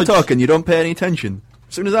Mike all you're Judge- talking, you don't pay any attention.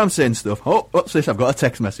 As soon as I'm saying stuff, oh, what's this? I've got a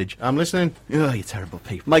text message. I'm listening. Oh, you terrible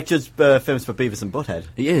people. Mike Judge, famous for Beavis and Butthead.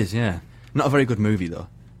 He is, yeah. Not a very good movie, though.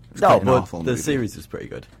 It's No, quite an but awful the movie. series was pretty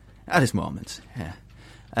good. At its moments, yeah.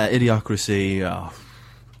 Idiocracy,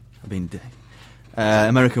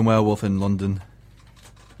 American Werewolf in London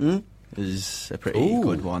is a pretty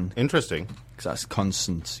good one. Interesting. Because that's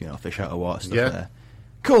constant, fish out of water stuff Yeah. there.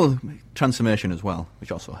 Cool transformation as well,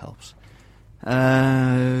 which also helps.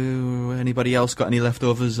 Anybody else got any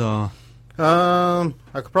leftovers or? I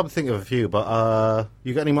could probably think of a few, but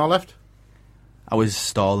you got any more left? I was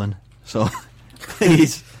stalling, so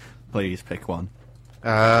please pick one.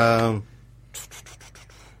 Said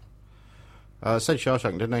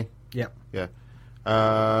Shawshank, didn't he? Yep. Yeah.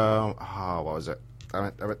 What was it? Damn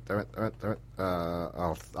it.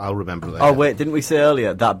 I'll remember later. Oh wait, didn't we say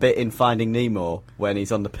earlier that bit in Finding Nemo when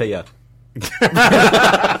he's on the pier? For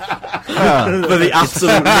the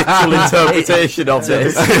absolute literal interpretation of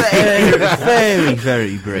it. Very,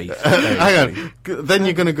 very brief. Hang on. Then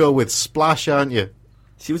you're going to go with Splash, aren't you?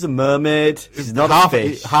 She was a mermaid. She's not half, a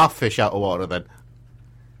fish. Half fish out of water, then.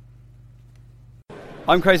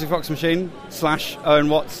 I'm Crazy Fox Machine / Owen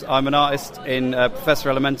Watts. I'm an artist in Professor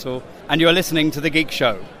Elemental, and you are listening to The Geek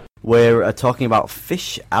Show. We're talking about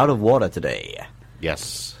fish out of water today.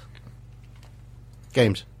 Yes.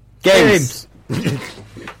 Games.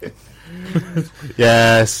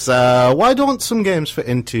 Yes. Why don't some games fit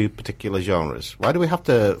into particular genres? Why do we have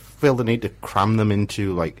to feel the need to cram them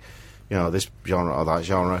into, this genre or that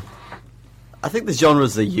genre? I think the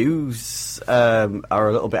genres they use are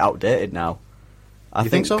a little bit outdated now. I You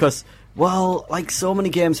think so? Because, so many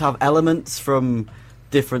games have elements from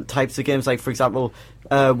different types of games. Like, for example,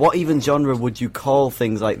 what even genre would you call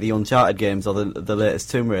things like the Uncharted games or the latest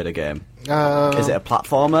Tomb Raider game? Is it a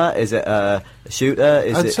platformer? Is it a shooter?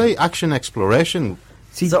 I'd say action exploration.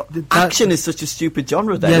 See, So action is such a stupid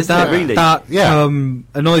genre then, isn't that, it, really? That Yeah.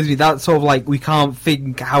 annoys me. That's sort of like we can't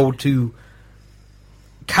think how to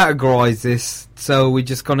categorize this, so we're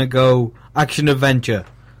just gonna go action adventure.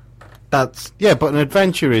 That's Yeah, but an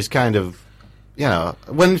adventure is kind of,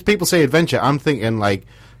 when people say adventure, I'm thinking like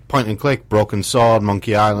point and click, Broken Sword,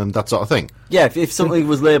 Monkey Island, that sort of thing. Yeah, if something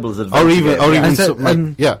was labelled as adventure Or even game, so,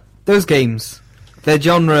 something like, those games. Their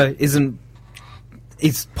genre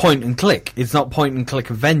it's point and click. It's not point and click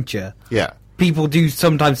adventure. yeah. People do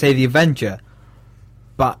sometimes say the adventure,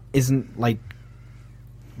 but isn't like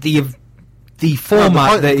the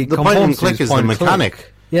format that it the point and conforms to click is the point and click.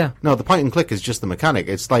 mechanic. Yeah. No, the point and click is just the mechanic.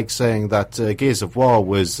 It's like saying that Gears of War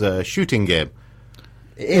was a shooting game,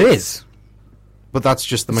 It is. but that's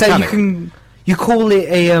just the So mechanic. you call it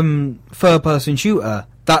a third-person shooter.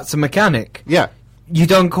 That's a mechanic. Yeah, You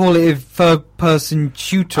don't call it a third-person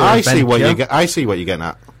shooter. I see what adventure. I see what you're getting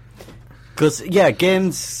at. Because,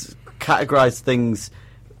 games categorise things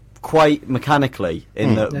quite mechanically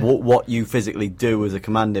in that what you physically do as a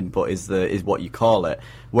command input is what you call it.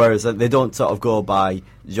 Whereas they don't sort of go by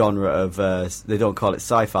genre of... they don't call it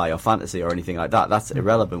sci-fi or fantasy or anything like that. That's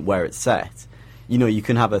irrelevant where it's set. You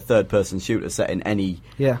can have a third-person shooter set in any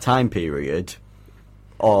time period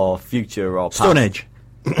or future or past. Stone Age.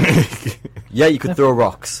 Yeah, you could throw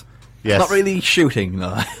rocks. Yes. Not really shooting,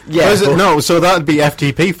 though. Yeah, Oh, is it? but- No, so that'd be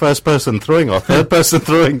FTP, first person throwing, or third person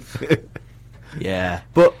throwing. Yeah.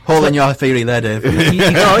 But Hole in your theory there, Dave.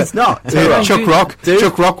 no, it's not. Turok. Chuck Rock.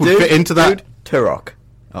 Chuck Rock would fit into that. Turok.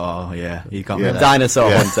 Oh, yeah. You got Yeah. me there. Dinosaur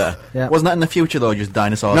Yeah. Hunter. Yeah. Wasn't that in the future, though, just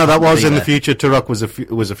dinosaurs? No, that was Be in the there? future. Turok was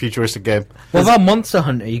a futuristic game. What about Monster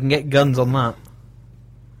Hunter? You can get guns on that.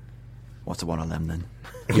 What's the one on them, then?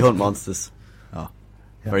 You hunt monsters.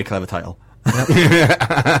 Very clever title.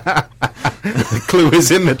 The clue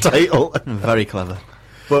is in the title. Very clever.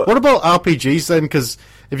 But What about RPGs then? Because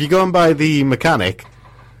if you're going by the mechanic,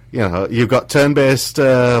 you've got turn-based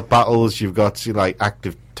battles, you've got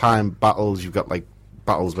active time battles, you've got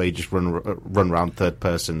battles where you just run around third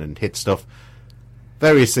person and hit stuff,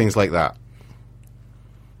 various things like that.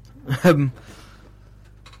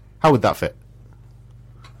 How would that fit?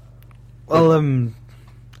 Well,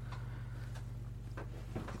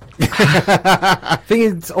 I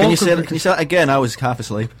think it's all. Can you say that again? I was half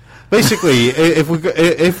asleep. Basically,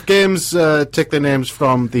 if games take their names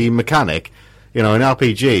from the mechanic, in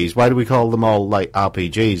RPGs, why do we call them all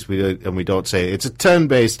RPGs? We don't say it's a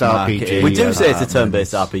turn-based RPG. we do say it's a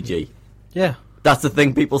turn-based RPG. Yeah. That's the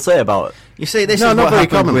thing people say about it. You see, this No, is not what very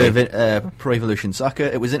happened commonly. with Pro Evolution Soccer.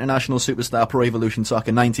 It was International Superstar Pro Evolution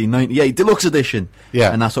Soccer 1998 Deluxe Edition.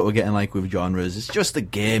 Yeah. And that's what we're getting with genres. It's just a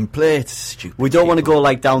game. Play it. It's stupid. We don't want to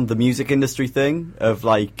go down the music industry thing of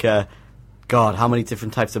God, how many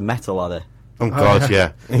different types of metal are there? Oh God,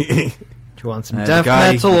 yeah. Do you you want some The death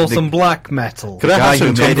guy- metal or the- some black metal? Could I guy have some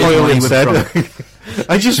who made his tinfoil money with instead?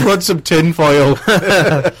 I just want some tinfoil.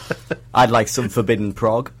 I'd like some forbidden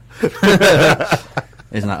prog.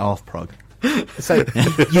 Isn't that off prog? So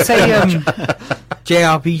you say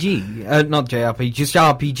JRPG, not JRPG, just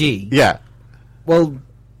RPG. Yeah. Well,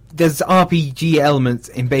 there's RPG elements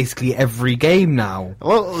in basically every game now.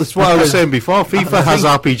 Well, that's what I was saying before. FIFA has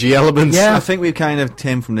RPG elements. Yeah. I think we kind of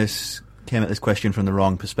came at this question from the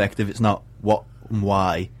wrong perspective. It's not what and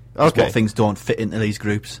why. It's Okay. what things don't fit into these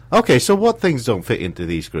groups. Okay, so what things don't fit into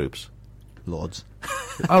these groups? Lords.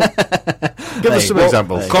 Oh, Give us some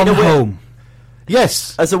examples. Gone Home.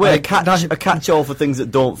 Yes. As a way, Like, a catch-all for things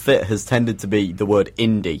that don't fit has tended to be the word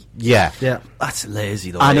indie. Yeah. Yeah. That's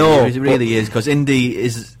lazy though. I know, It really is, because indie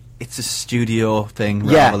it's a studio thing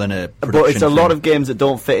Yeah, rather than a but production it's a lot thing. of games that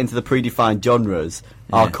don't fit into the predefined genres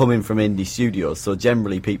are Yeah. coming from indie studios. So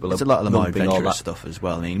generally, people It's are a lot of the more lumping all adventurous that. stuff as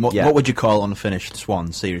well. I mean, what Yeah. would you call unfinished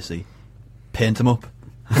Swan? Seriously, paint them up.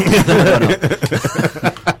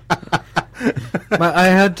 I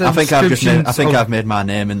had. I think descriptions I've made my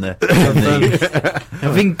name in the.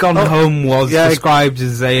 I think Gone Home was described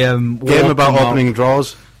as a Game about walk 'em opening up.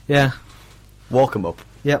 drawers. Yeah. Walk 'em up.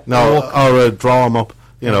 Yep. No, Walk- or draw them up.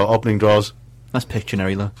 You know, opening drawers. That's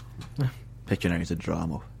Pictionary though. Pictionary's a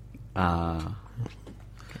drama.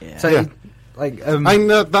 Yeah. So, Yeah. like, I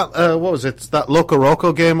know that. What was it? That Loco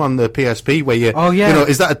Roco game on the PSP where you. Oh, yeah. You know,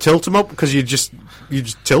 is that a tilt 'em up? Because you just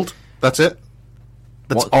tilt. That's it.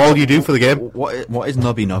 That's What- all you do for the game. What is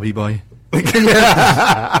Nobby Nobby Boy?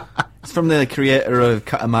 It's from the creator of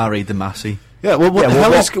Katamari Damacy. Yeah. Well, what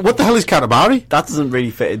the hell is Katamari? That doesn't really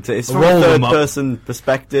fit into. It's from Roll a 'em up. third-person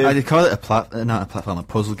perspective. I'd call it not a platform, a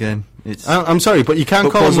puzzle game. It's I'm sorry, but you can't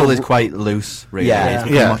but call puzzle them. is quite loose, really. Yeah. It's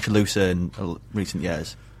become Yeah. much looser in recent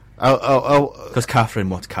years. Oh, Because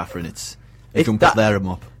what's Catherine? It's It- jump that- up there and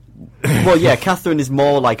up. Well, yeah, Catherine is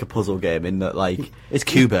more like a puzzle game in that, like, It's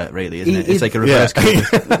Cubert, really, isn't it? It- It's like a reverse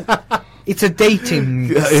Cubert. it's a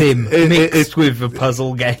dating sim mixed it's with a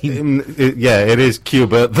puzzle game. yeah, it is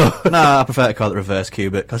Cubert though. Nah, I prefer to call it reverse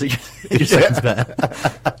Cubert because it just sounds better.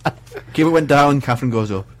 Cubert went down, Catherine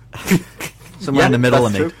goes up. Somewhere in the middle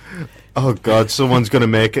of that's me. true. Oh God, someone's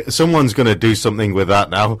gonna do something with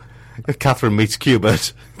that now. Catherine meets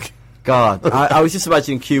Cubert. God, I was just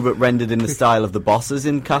imagining Cubert rendered in the style of the bosses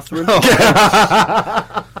in Catherine.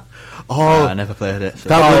 Oh, I never played it.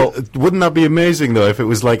 So. wouldn't that be amazing though if it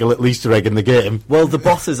was like a little Easter egg in the game? Well, the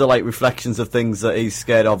bosses are like reflections of things that he's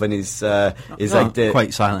scared of in his like the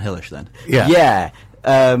quite Silent Hillish then. Yeah, Yeah.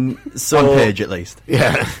 So On page at least.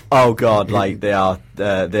 yeah. oh God, like they are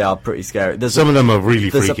pretty scary. Some of them are really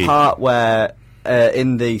There's freaky. a part where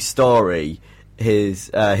in the story his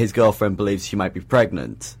girlfriend believes she might be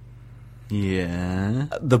pregnant. Yeah.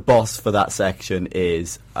 The boss for that section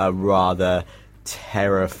is a rather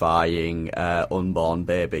terrifying unborn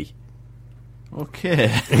baby. Okay.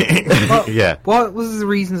 Yeah. What was the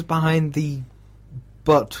reasons behind the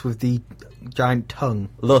butt with the giant tongue?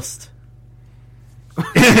 Lust.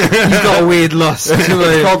 You've got a weird lust to It's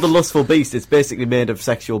it. called the lustful beast. It's basically made of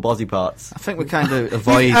sexual body parts. I think we kind of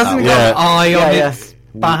avoid Hasn't that. got Yeah. an eye Yeah, on yeah. its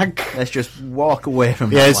back. Let's just walk away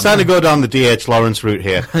from Yeah, that it's one. time to go down the D.H. Lawrence route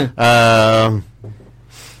here.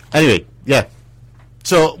 Anyway, yeah.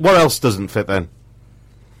 So, what else doesn't fit then?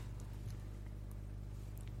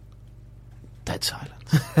 Dead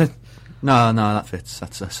silence. No, that fits.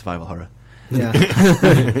 That's a survival horror.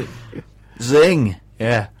 Yeah. Zing!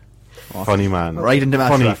 Yeah. Funny man. Right into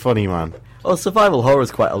my trap. Funny man. Well, survival horror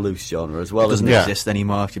is quite a loose genre as well, It doesn't isn't it? Yeah. exist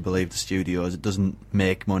anymore if you believe the studios. It doesn't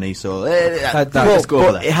make money, so That- let's go for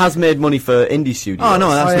But that. it has made money for indie studios. Oh no,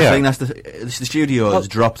 that's Oh, the yeah. thing. That's the studios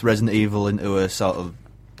dropped Resident Evil into a sort of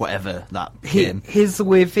whatever that game. Here's the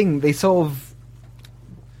weird thing.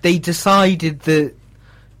 They decided that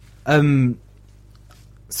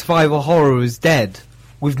survival horror was dead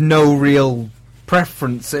with no real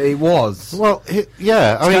preference it was. Well,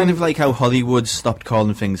 yeah, It's kind of like how Hollywood stopped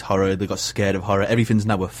calling things horror. They got scared of horror. Everything's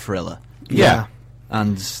now a thriller. yeah.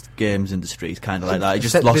 And games industry is kind of like that. It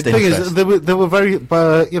just The lost The thing interest. is, they were very,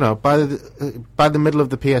 by the middle of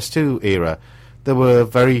the PS2 era, there were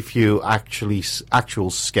very few actual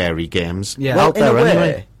scary games Yeah. Well, out there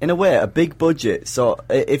anyway. in a way, a big budget. So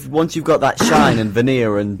if once you've got that shine and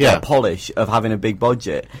veneer and Yeah. polish of having a big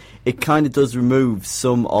budget, it kind of does remove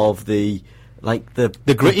some of the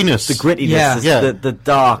grittiness. the grittiness, Yeah. the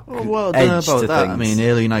dark Well, I don't know edge about to that. things. I mean,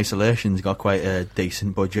 Alien Isolation's got quite a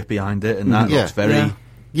decent budget behind it, and that Yeah. looks very Yeah.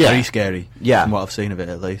 Very scary. Yeah. From what I've seen of it,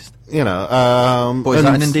 at least. You know, But is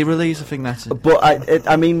that an and- indie release? I think that's... But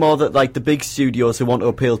I mean more that like the big studios who want to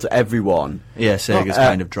appeal to everyone. Yeah, Sega's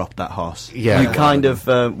kind of dropped that horse. Yeah. You kind of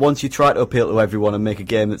once you try to appeal to everyone and make a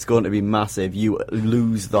game that's going to be massive, you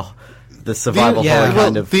lose the survival horror well,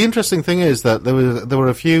 kind of. The interesting thing is that there were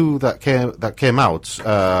a few that came out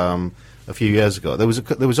a few years ago. There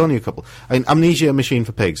was only a couple. I mean, Amnesia: Machine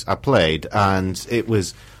for Pigs. I played, and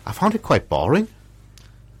I found it quite boring.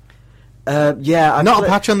 Yeah, Not a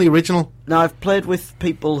patch on the original. Now I've played with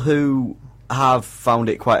people who have found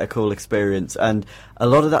it quite a cool experience, and a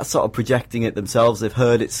lot of that sort of projecting it themselves. They've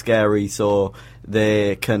heard it's scary, so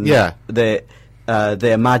they can they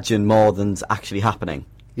imagine more than's actually happening.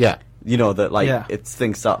 Yeah. You know that like Yeah. it's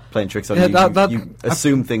things start playing tricks on Yeah, you. You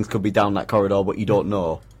assume things could be down that corridor, but you don't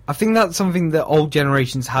know. I think that's something that old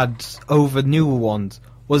generations had over newer ones,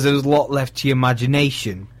 was there was a lot left to your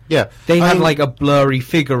imagination. Yeah. They I had mean, like a blurry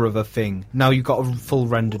figure of a thing. Now you've got a full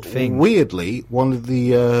rendered thing. weirdly, one of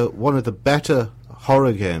the better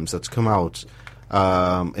horror games that's come out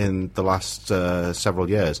in the last several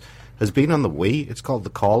years has been on the Wii. It's called The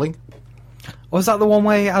Calling. Was that the one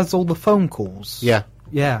where it has all the phone calls? Yeah.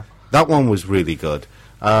 Yeah. That one was really good,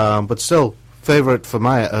 but still, favourite for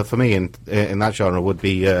me in that genre would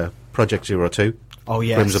be Project 02, Oh,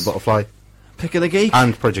 yes. Crimson Butterfly, Pick of the geek.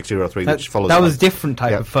 and Project 03, which follows. That on. was different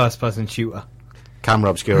type Yeah. of first-person shooter.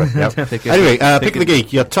 Camera Obscura. Yep. Pick Anyway, pick of the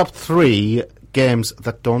geek. Your top 3 games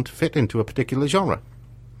that don't fit into a particular genre.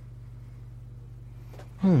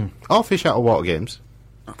 Or fish out of water games,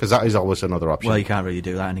 because that is always another option. Well, you can't really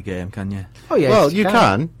do that in a game, can you? Oh, yeah. Well, you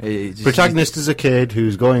can. It's- Protagonist is a kid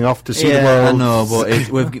who's going off to see the Yeah, world. I know,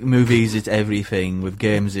 but with movies, it's everything. With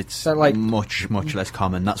games, it's So, like- much less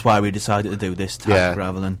common. That's why we decided to do this tag Yeah.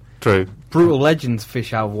 rather than... True. Brutal Legends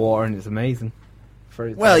fish out of water, and it's amazing.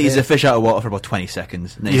 Well, he's a fish out of water for about 20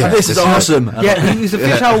 seconds. And then he's Yeah. like, this is awesome! Yeah, he was a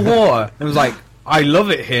fish out of water, and was like, I love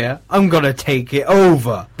it here. I'm gonna take it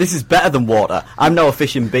over. This is better than water. I'm now a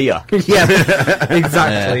fish in beer. Yeah,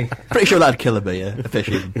 exactly. Yeah. Pretty sure that'd kill a beer, a fish.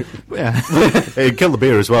 Yeah. It'd kill the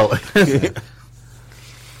beer as well. Yes,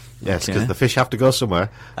 because Okay. the fish have to go somewhere.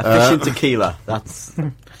 A fish in tequila.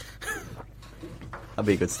 That'd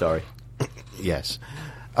be a good story. Yes.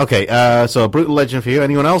 Okay, so Brutal Legend for you.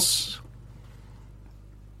 Anyone else?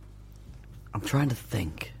 I'm trying to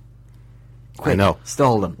think. I know.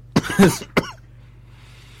 Stall them.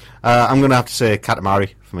 I'm going to have to say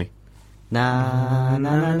Katamari for me. Na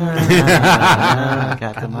na na na na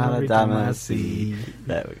Katamari Damacy.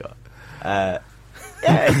 There we go. Yeah,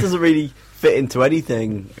 it doesn't really fit into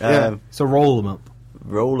anything. Yeah. So roll them up.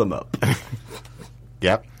 Roll them up.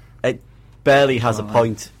 Yep. It barely has a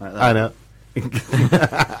point. I know.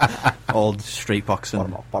 Old street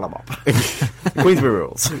boxing. Queensbury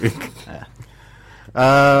rules.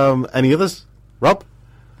 Any others? Rob?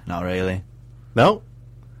 Not really. No?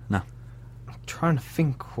 Trying to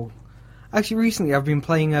think. Actually, recently I've been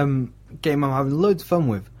playing a game I'm having loads of fun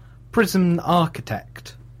with. Prison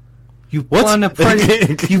Architect. You What? plan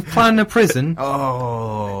you plan a prison.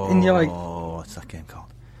 Oh. And you're like- what's that game called?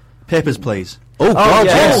 Papers, Please. Oh, God,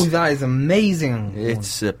 yes. Oh, that is amazing.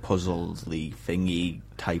 It's a puzzle-y thingy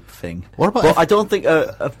type thing. What about But I don't think.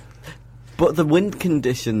 But the wind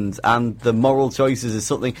conditions and the moral choices is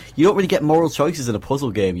something you don't really get moral choices in a puzzle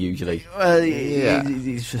game usually. Well, Yeah.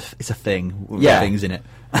 it's a thing with Yeah. things in it.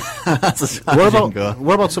 That's as far what as you about can go.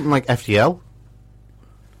 what about something like FTL?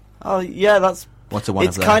 Oh yeah, that's. What's the one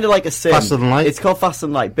It's of them? kind of like a sim. Faster Than Light? It's called Faster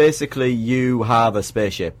Than Light. Basically, you have a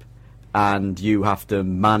spaceship, and you have to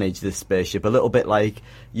manage this spaceship a little bit like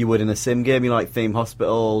you would in a sim game. You know, like Theme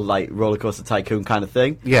Hospital, like Roller Coaster Tycoon kind of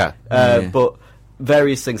thing. Yeah. Yeah. But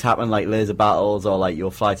various things happen, like laser battles, or like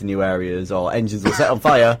you'll fly to new areas, or engines will set on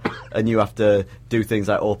fire, and you have to do things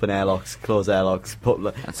like open airlocks, close airlocks,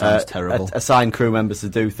 That sounds terrible. assign crew members to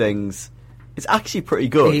do things. It's actually pretty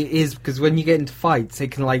good. It is, because when you get into fights,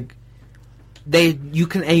 it can like you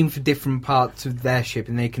can aim for different parts of their ship,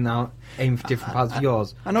 and they can aim for different parts of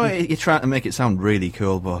yours. I know you're trying to make it sound really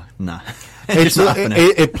cool, but nah. It's not happening.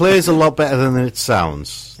 it plays a lot better than it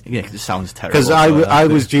sounds. Yeah, 'cause it sounds terrible. Because so I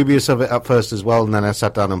was dubious of it at first as well, and then I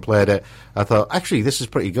sat down and played it. I thought, actually, this is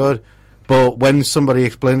pretty good. But when somebody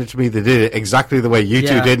explained it to me, they did it exactly the way you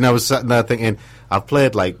two Yeah. did, and I was sitting there thinking, I've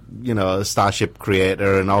played, like, you know, Starship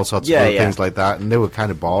Creator and all sorts of Yeah, other yeah. things like that, and they were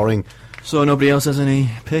kind of boring. So nobody else has any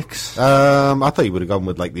picks? I thought you would have gone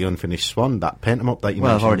with, like, the Unfinished Swan, that paint 'em up that you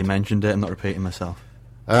Well, I've mentioned. already mentioned it. I'm not repeating myself.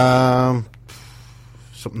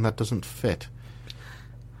 Something that doesn't fit.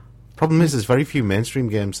 Problem is, there's very few mainstream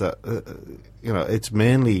games that, you know, it's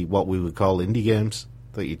mainly what we would call indie games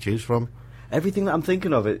that you choose from. Everything that I'm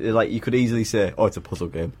thinking of, like, you could easily say, oh, it's a puzzle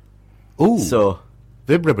game. Ooh, So,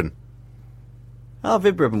 Vib Ribbon.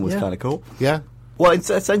 Vib Ribbon was kind of cool. Yeah, Well,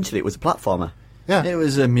 essentially, it was a platformer. yeah. It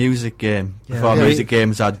was a music game before Yeah, music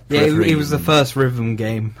games had. Yeah, it periphery was the and- first rhythm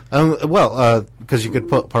game. Because you could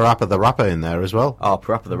put Parappa the Rapper in there as well. Oh,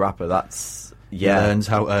 Parappa the Rapper, that's... He Yeah. learns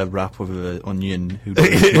how to rap with an onion who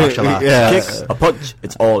does martial arts. Yeah. Kick, a punch,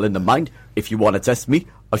 it's all in the mind. If you want to test me,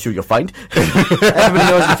 I'll show you'll find. Everybody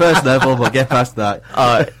knows the first level, but get past that.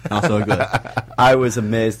 Not so good. I was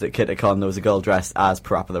amazed at KittyCon. There was a girl dressed as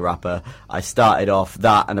Parappa the Rapper. I started off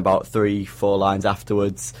that and about 3-4 lines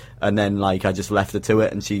afterwards, and then like I just left her to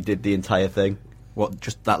it, and she did the entire thing. What,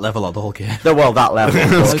 just that level or the whole game? No, well, that level.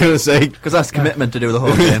 I was going to say, Because that's commitment to do the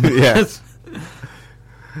whole game. yes.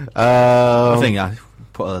 I think I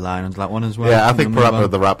put a line onto that one as well. Yeah, I think Number Parappa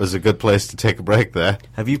one. the Rapper is a good place to take a break there.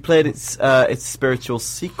 Have you played its spiritual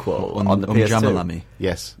sequel on the PS2? Jamalami.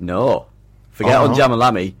 Yes. No. Forget Oh, on no.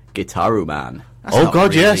 Jamalami, Gitaru Man. That's Oh, not God,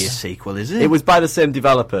 really yes. a sequel, is it? It was by the same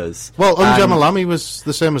developers. Well, and- Jamalami was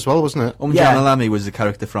the same as well, wasn't it? Yeah. Jamalami was the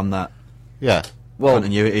character from that Yeah. Well,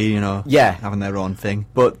 continuity, you know, yeah. having their own thing.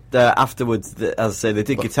 But afterwards, as I say, they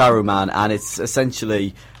did Gitaru Man, and it's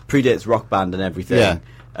essentially predates Rock Band and everything.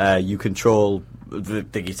 You control the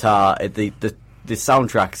guitar. The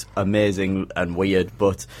soundtrack's amazing and weird,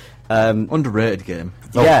 but Underrated game.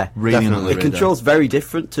 yeah, really definitely. underrated. it controls very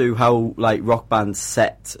different to how like Rock Band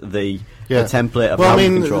set the template of Well, how I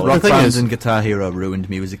mean, you control the it. Rock thing Band is- and Guitar Hero ruined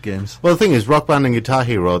music games. Well, the thing is, Rock Band and Guitar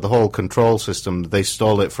Hero, the whole control system, they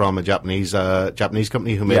stole it from a Japanese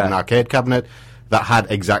company who made Yeah. an arcade cabinet that had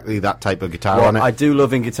exactly that type of guitar What on it. I do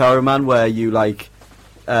love in Gitaru Man, where you like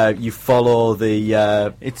you follow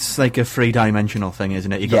the It's like a three-dimensional thing,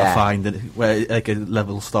 isn't it? You got Yeah. to find it where like a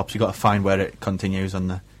level stops. You got to find where it continues on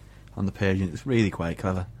the page. It's really quite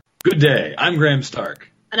clever. Good day, I'm Graham Stark.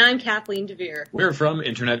 And I'm Kathleen DeVere. We're from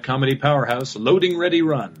internet comedy powerhouse Loading Ready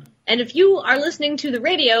Run. And if you are listening to the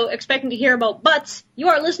radio expecting to hear about butts, you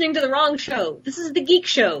are listening to the wrong show. This is the Geek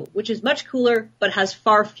Show, which is much cooler, but has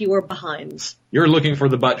far fewer behinds. You're looking for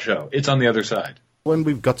the butt show. It's on the other side. When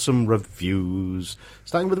we've got some reviews,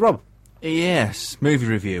 starting with Rob. Yes, movie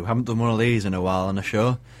review. Haven't done one of these in a while on a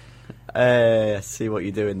show. see what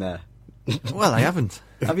you're doing there. Well, I haven't.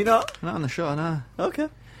 Have you not? Not on the show, no. Okay.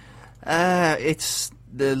 It's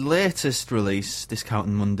the latest release,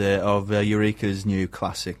 discounting Monday, of Eureka's new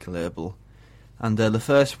classic label. And the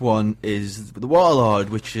first one is The Warlord,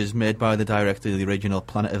 which is made by the director of the original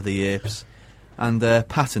Planet of the Apes, and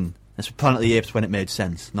Patton. It's Planet of the Apes when it made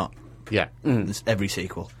sense, not Yeah. every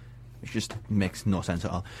sequel, which just makes no sense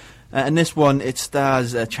at all. And this one, it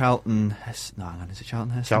stars Charlton Heston. No, hang on, is it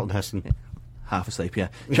Charlton Heston? Charlton Heston. Yeah. Half asleep, yeah.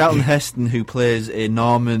 Charlton Heston, who plays a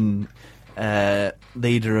Norman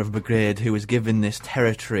leader of a brigade who is given this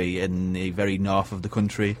territory in the very north of the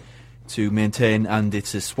country to maintain, and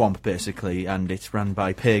it's a swamp basically, and it's run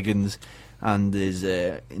by pagans, and there's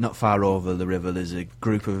not far over the river there's a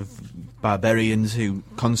group of barbarians who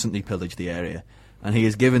constantly pillage the area, and he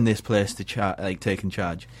is given this place to take in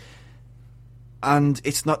charge. And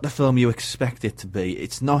it's not the film you expect it to be.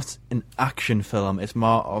 It's not an action film. It's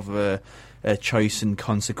more of a choice and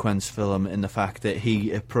consequence film in the fact that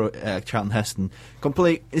Charlton Heston,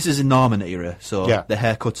 this is a Norman era, so Yeah. the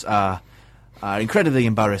haircuts are incredibly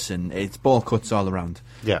embarrassing. It's ball cuts all around.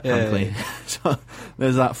 Yeah. Frankly. So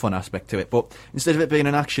there's that fun aspect to it. But instead of it being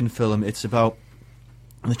an action film, it's about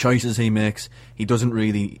the choices he makes. He doesn't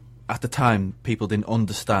really... At the time, people didn't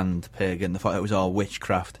understand pagan. They thought it was all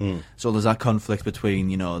witchcraft. So there's that conflict between,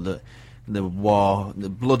 the war, the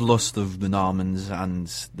bloodlust of the Normans, and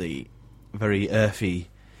the very earthy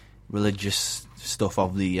religious stuff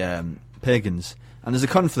of the pagans. And there's a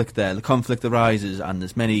conflict there. The conflict arises, and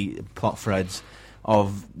there's many plot threads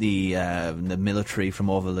of the military from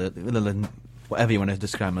over the whatever you want to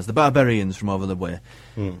describe them as, the barbarians from over the way.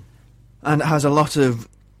 And it has a lot of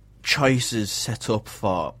choices set up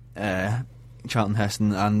for Charlton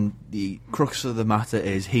Heston, and the crux of the matter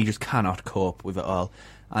is he just cannot cope with it all.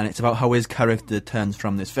 And it's about how his character turns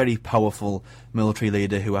from this very powerful military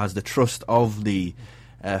leader who has the trust of the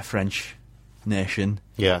French nation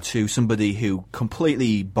to somebody who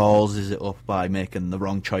completely ballses it up by making the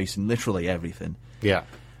wrong choice in literally everything. Yeah.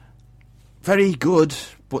 Very good,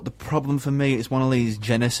 but the problem for me is one of these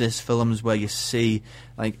Genesis films where you see,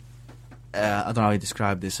 like, I don't know how you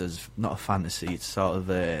describe this as not a fantasy, it's sort of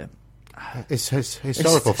a... It's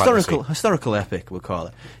historical fantasy. Historical epic, we'll call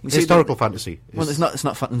it. Historical fantasy. Well, there's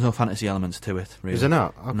no fantasy elements to it, really. Is there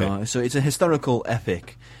not? Okay. No, so it's a historical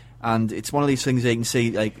epic And it's one of these things that you can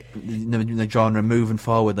see, like, the genre moving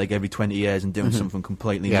forward, like, every 20 years and doing something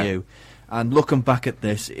completely new. And looking back at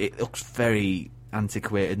this, it looks very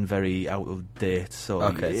antiquated and very out of date. So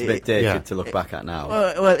okay, it's a bit dated to look back at now.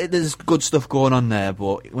 There's good stuff going on there,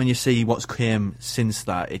 but when you see what's came since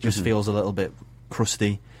that, it just feels a little bit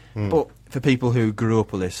crusty. But for people who grew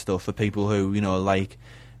up with this stuff, for people who, like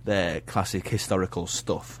their classic historical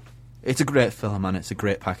stuff, it's a great film and it's a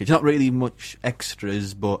great package. Not really much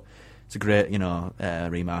extras, but it's a great,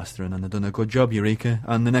 remastering, and they've done a good job, Eureka.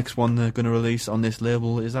 And the next one they're going to release on this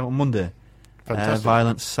label is out on Monday. Fantastic.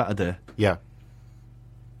 Violent Saturday. Yeah.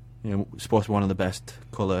 Supposed to be one of the best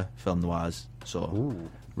colour film noirs, so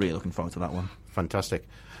really looking forward to that one. Fantastic.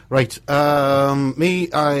 Right,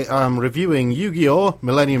 I am reviewing Yu-Gi-Oh!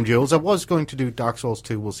 Millennium Duels. I was going to do Dark Souls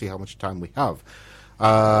 2, we'll see how much time we have.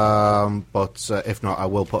 But if not, I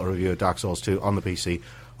will put a review of Dark Souls 2 on the PC,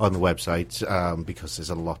 on the website, because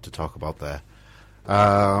there's a lot to talk about there.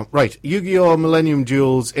 Right, Yu-Gi-Oh! Millennium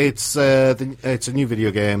Duels. It's a new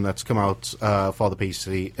video game that's come out for the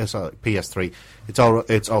PS3.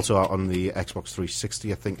 It's also out on the Xbox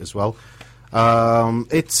 360, I think, as well.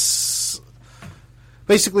 It's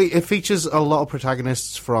basically, it features a lot of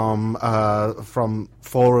protagonists from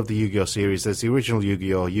 4 of the Yu-Gi-Oh! Series. There's the original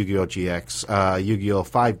Yu-Gi-Oh!, Yu-Gi-Oh! GX, Yu-Gi-Oh!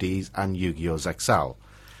 5Ds, and Yu-Gi-Oh! XL. All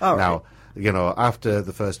right. Now, after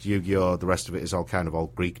the first Yu-Gi-Oh!, the rest of it is all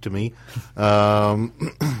Greek to me.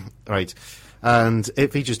 Right. And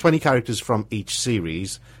it features 20 characters from each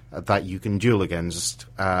series that you can duel against.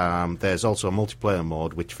 There's also a multiplayer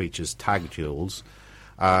mode which features tag duels.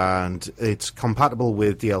 And it's compatible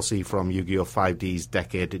with DLC from Yu-Gi-Oh! 5D's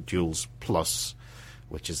Decade Duels Plus,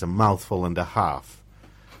 which is a mouthful and a half.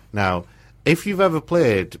 Now, if you've ever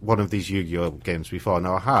played one of these Yu-Gi-Oh! Games before,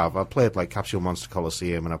 now I have. I've played like Capsule Monster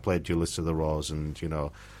Coliseum, and I played Duelist of the Rose, and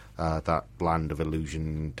that Land of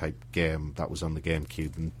Illusion type game that was on the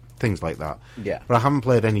GameCube and things like that. Yeah. But I haven't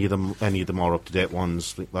played any of the more up to date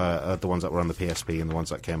ones, the ones that were on the PSP and the ones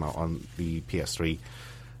that came out on the PS3.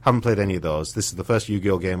 Haven't played any of those. This is the first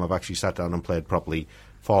Yu-Gi-Oh! Game I've actually sat down and played properly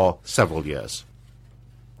for several years,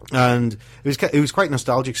 and it was quite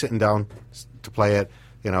nostalgic sitting down to play it.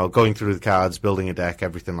 Going through the cards, building a deck,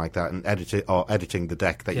 everything like that, and editing the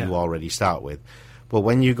deck that you already start with. But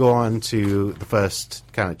when you go on to the first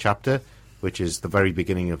kind of chapter, which is the very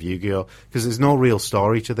beginning of Yu-Gi-Oh!, because there's no real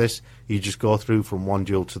story to this, you just go through from one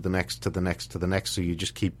duel to the next, to the next, to the next, so you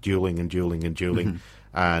just keep dueling and dueling and dueling. Mm-hmm.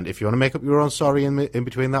 And if you want to make up your own story in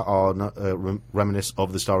between that, or reminisce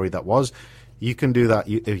of the story that was, you can do that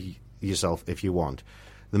yourself if you want.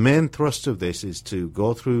 The main thrust of this is to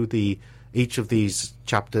go through each of these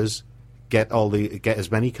chapters, get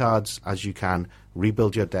as many cards as you can,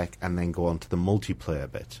 rebuild your deck, and then go on to the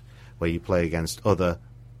multiplayer bit, where you play against other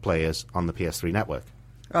players on the PS3 network.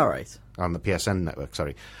 All right. On the PSN network,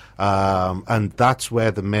 sorry. And that's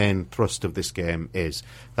where the main thrust of this game is.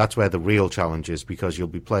 That's where the real challenge is, because you'll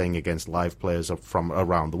be playing against live players from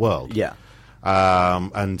around the world. Yeah.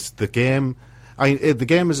 And the game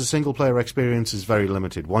as a single-player experience is very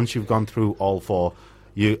limited. Once you've gone through all four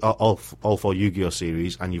Yu-Gi-Oh!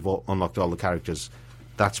 Series and you've unlocked all the characters,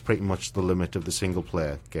 that's pretty much the limit of the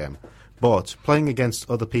single-player game. But playing against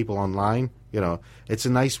other people online, it's a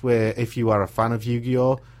nice way if you are a fan of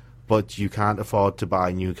Yu-Gi-Oh!, but you can't afford to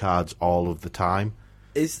buy new cards all of the time.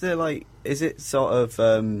 Is it sort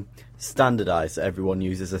of standardised that everyone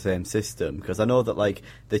uses the same system? Because I know that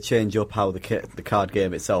they change up how the card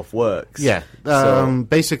game itself works. Yeah,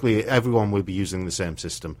 basically everyone will be using the same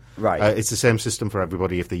system. Right. It's the same system for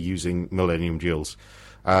everybody if they're using Millennium Duels.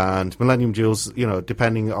 And Millennium Duels,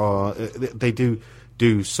 depending on... they do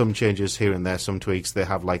some changes here and there, some tweaks. They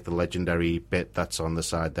have the legendary bit that's on the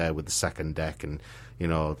side there with the second deck, and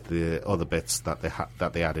the other bits that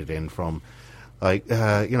they added in from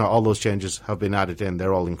all those changes have been added in.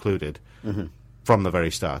 They're all included from the very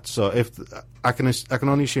start. So if I can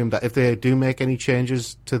only assume that if they do make any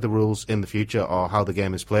changes to the rules in the future, or how the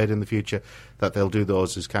game is played in the future, that they'll do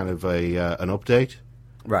those as kind of an update.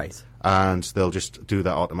 Right. And they'll just do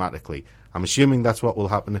that automatically. I'm assuming that's what will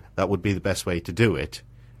happen. That would be the best way to do it,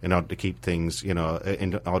 in order to keep things, in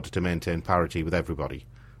order to maintain parity with everybody.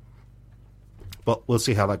 But we'll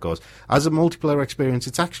see how that goes. As a multiplayer experience,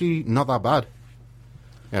 it's actually not that bad.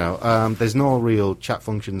 There's no real chat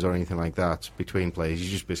functions or anything like that between players. You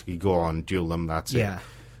just basically go on, duel them, that's it.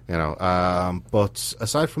 But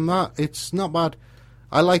aside from that, it's not bad.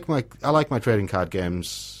 I like my trading card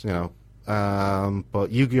games,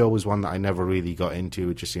 but Yu-Gi-Oh! Was one that I never really got into.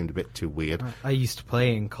 It just seemed a bit too weird. I used to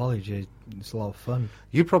play in college. It's a lot of fun.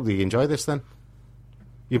 You'd probably enjoy this then.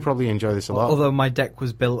 You probably enjoy this a lot. Although my deck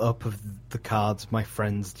was built up of the cards my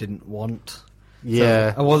friends didn't want.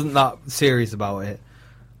 Yeah. So I wasn't that serious about it.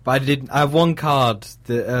 But I have one card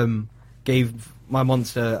that gave my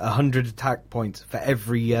monster 100 attack points for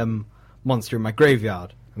every monster in my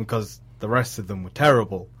graveyard. And because the rest of them were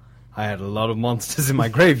terrible, I had a lot of monsters in my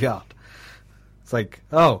graveyard. It's like,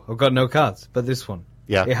 oh, I've got no cards. But this one,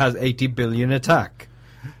 it has 80 billion attack.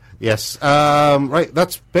 Yes. Right,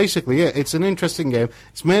 that's basically it. It's an interesting game.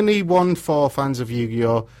 It's mainly one for fans of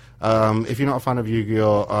Yu-Gi-Oh! If you're not a fan of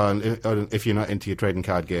Yu-Gi-Oh! Or if you're not into your trading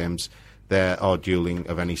card games or dueling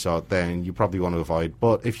of any sort, then you probably want to avoid.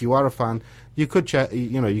 But if you are a fan, you could check.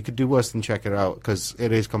 You could do worse than check it out, because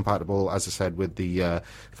it is compatible, as I said, with the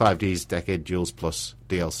 5D's Decade Duels Plus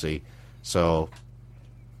DLC. So,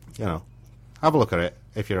 have a look at it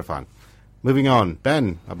if you're a fan. Moving on,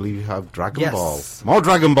 Ben, I believe you have Dragon Ball. More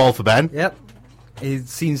Dragon Ball for Ben. Yep. It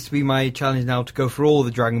seems to be my challenge now to go through all the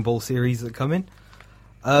Dragon Ball series that come in.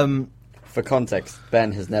 For context,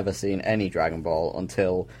 Ben has never seen any Dragon Ball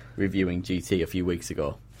until reviewing GT a few weeks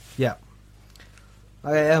ago. Yeah.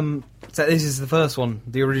 So this is the first one,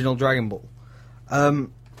 the original Dragon Ball.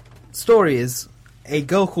 Story is, a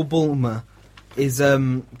girl called Bulma is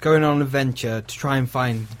going on an adventure to try and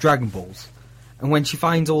find Dragon Balls. And when she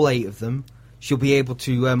finds all 8 of them, she'll be able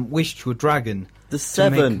to wish to a dragon. There's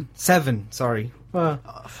 7. 7, sorry.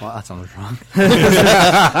 That sounds wrong.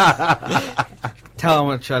 Tell how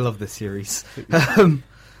much I love this series.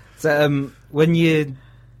 When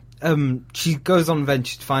she goes on an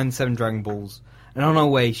adventure to find 7 Dragon Balls, and on her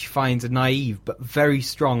way she finds a naive but very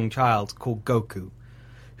strong child called Goku,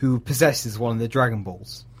 who possesses one of the Dragon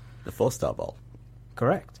Balls. The 4-star ball.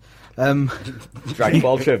 Correct. Dragon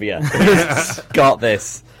Ball trivia. Got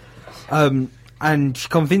this. And she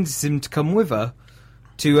convinces him to come with her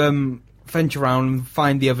to venture around and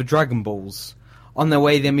find the other Dragon Balls. On their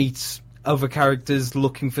way, they meet other characters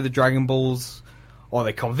looking for the Dragon Balls, or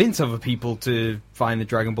they convince other people to find the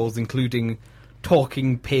Dragon Balls, including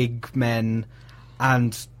talking pig men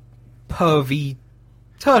and pervy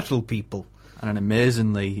turtle people. And an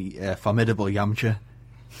amazingly formidable Yamcha.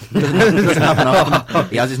 Doesn't happen often.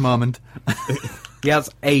 He has his moment. He has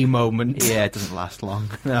a moment. Yeah, it doesn't last long.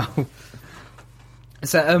 No.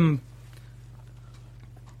 So,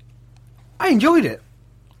 I enjoyed it.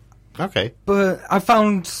 Okay. But I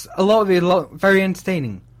found a lot of it very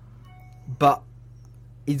entertaining. But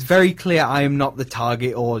it's very clear I am not the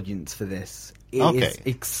target audience for this. It is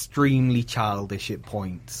extremely childish at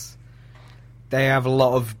points. They have a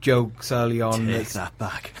lot of jokes early on. Take that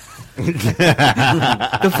back.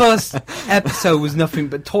 The first episode was nothing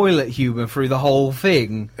but toilet humour through the whole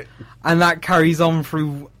thing. And that carries on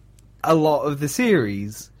through a lot of the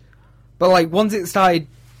series. But, once it started...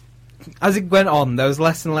 As it went on, there was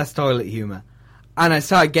less and less toilet humour. And I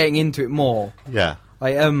started getting into it more. Yeah.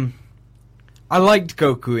 I liked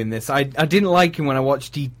Goku in this. I didn't like him when I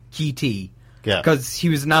watched GT. Yeah. Because he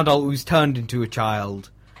was an adult who's turned into a child.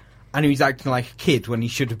 And he was acting like a kid when he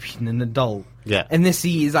should have been an adult. Yeah. And this,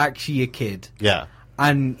 he is actually a kid. Yeah.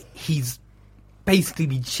 And he's basically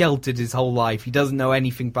been sheltered his whole life. He doesn't know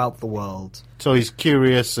anything about the world. So he's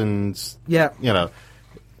curious and,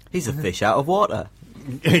 He's a fish out of water.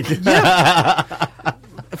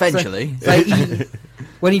 Eventually.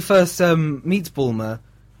 When he first meets Bulma,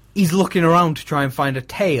 he's looking around to try and find a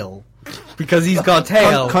tail. Because he's got a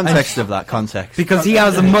tail. Context of that, context. Because he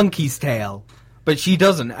has a monkey's tail. But she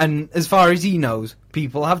doesn't, and as far as he knows,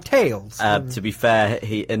 people have tails. To be fair,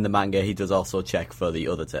 in the manga, he does also check for the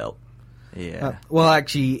other tail. Yeah. Well,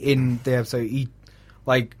 actually, in the episode, he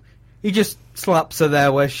just slaps her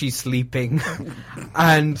there where she's sleeping,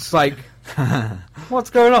 and it's like, what's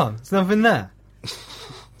going on? There's nothing there.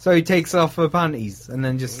 So he takes off her panties, and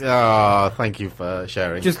then just... Oh, thank you for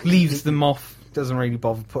sharing. Just leaves them off, doesn't really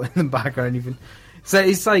bother putting them back or anything. So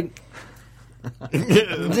it's like...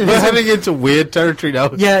 We're heading into weird territory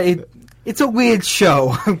now. Yeah, it's a weird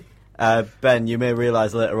show. Ben, you may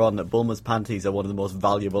realise later on that Bulma's panties are one of the most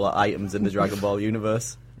valuable items in the Dragon Ball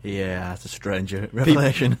universe. Yeah, that's a strange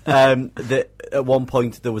revelation. At one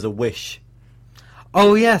point, there was a wish.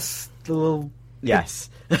 Oh, yes. The little...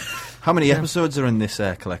 Yes. How many episodes are in this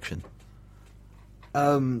collection?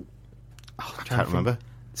 I can't remember.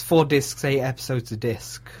 It's 4 discs, 8 episodes a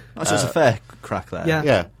disc. Oh, so it's a fair crack there.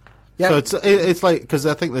 Yeah. So it's like, because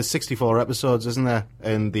I think there's 64 episodes, isn't there,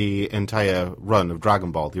 in the entire run of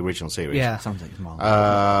Dragon Ball, the original series. Yeah. Sounds like it's more.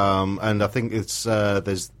 And I think it's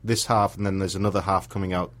there's this half, and then there's another half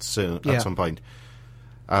coming out soon at some point.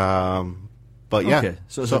 But yeah, okay.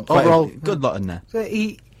 So overall, good lot in there. So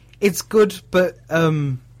it's good, but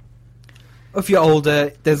if you're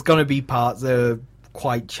older, there's going to be parts that are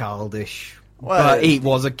quite childish. Well, but it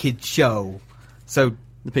was a kid's show, so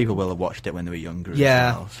the people will have watched it when they were younger. Yeah.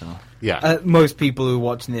 As well, so. Yeah. Most people who are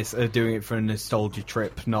watching this are doing it for a nostalgia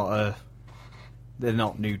trip, they're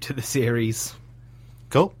not new to the series.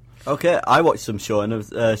 Cool. Okay, I watched some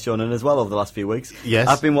shonen as well over the last few weeks. Yes.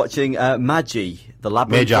 I've been watching Magi, the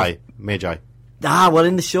Labyrinth. Magi. Well,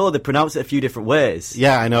 in the show they pronounce it a few different ways.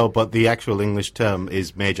 Yeah, I know, but the actual English term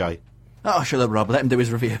is Magi. Oh, shut up, Rob. Let him do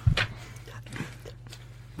his review.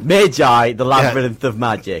 Magi, the Labyrinth of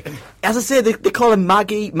Magic. As I say, they call him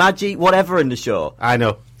Magi, whatever in the show. I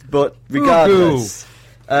know. But regardless,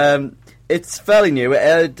 it's fairly new. It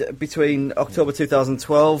aired between October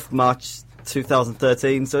 2012, March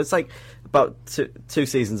 2013, so it's like about two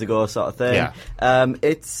seasons ago, sort of thing. Yeah.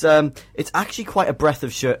 It's actually quite a breath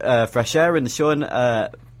of fresh air in the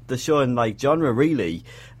show and like genre, really.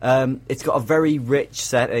 It's got a very rich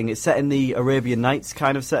setting. It's set in the Arabian Nights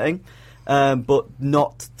kind of setting, but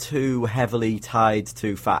not too heavily tied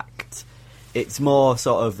to fact. It's more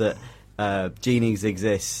sort of that genies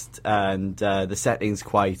exist, and the setting's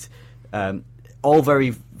quite all very,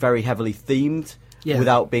 very heavily themed. Yeah.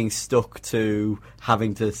 Without being stuck to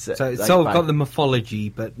having to... So it's sort of got the mythology,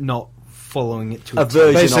 but not following it to a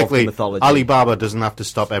version Basically, of the mythology. Alibaba doesn't have to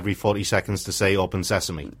stop every 40 seconds to say Open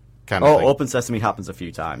Sesame. Kind of thing. Open Sesame happens a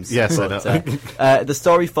few times. Yes, but, I know. The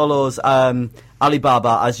story follows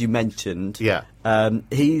Alibaba, as you mentioned. Yeah.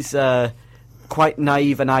 He's quite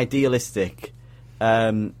naive and idealistic.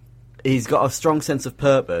 He's got a strong sense of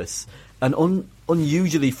purpose, and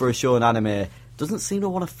unusually for a show and anime, doesn't seem to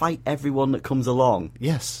want to fight everyone that comes along.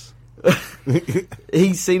 Yes.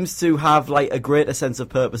 He seems to have like a greater sense of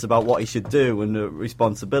purpose about what he should do and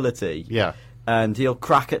responsibility. Yeah. And he'll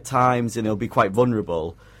crack at times and he'll be quite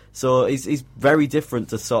vulnerable. So he's very different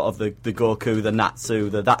to sort of the Goku, the Natsu,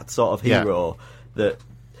 that sort of hero. Yeah.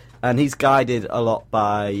 And he's guided a lot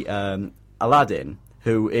by Aladdin,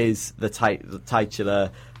 who is the titular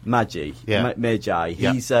Magi. Yeah. Magi.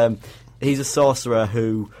 Yeah. He's a sorcerer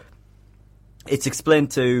who... It's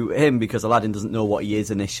explained to him because Aladdin doesn't know what he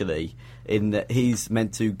is initially, in that he's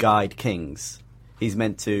meant to guide kings. He's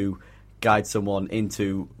meant to guide someone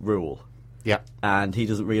into rule. Yeah. And he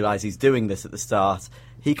doesn't realise he's doing this at the start.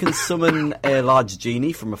 He can summon a large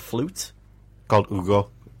genie from a flute. Called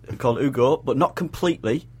Ugo, but not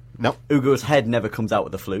completely. No. Ugo's head never comes out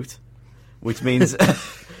of the flute, which means...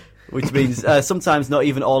 sometimes not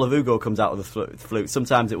even all of Ugo comes out of the flute.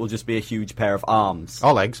 Sometimes it will just be a huge pair of arms.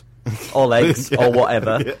 Or legs. Or legs, Yeah. or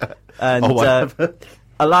whatever. Yeah. And Or whatever.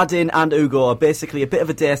 Aladdin and Ugo are basically a bit of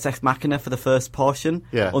a Deus Ex Machina for the first portion,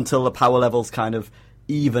 until the power levels kind of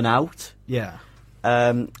even out. Yeah.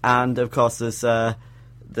 And of course there's I'm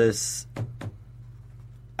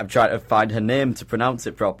trying to find her name to pronounce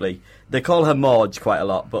it properly. They call her Morge quite a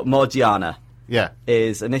lot, but Morgiana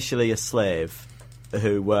is initially a slave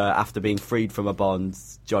who, after being freed from a bond,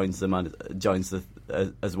 joins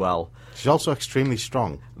as well. She's also extremely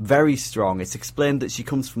strong. Very strong. It's explained that she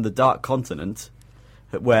comes from the Dark Continent,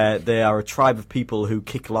 where they are a tribe of people who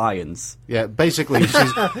kick lions. Yeah, basically,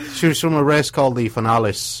 she's from a race called the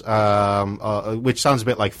Finalis, which sounds a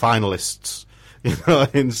bit like finalists, you know,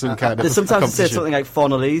 in some kind of. They sometimes say something like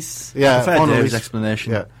Fonalese. Yeah, Fonalese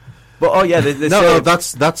explanation. Yeah, but no,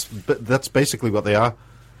 that's basically what they are.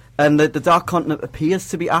 And the Dark Continent appears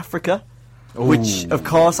to be Africa, which, of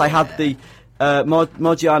course, I had the...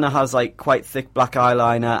 Morgiana has like quite thick black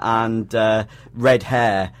eyeliner and red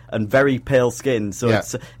hair and very pale skin, so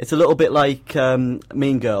it's a little bit like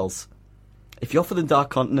Mean Girls. If you're for the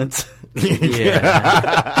Dark Continent...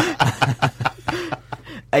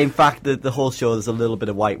 In fact, the whole show, there's a little bit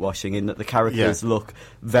of whitewashing in that the characters look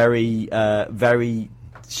very, very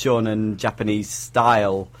shonen Japanese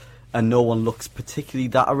style, and no one looks particularly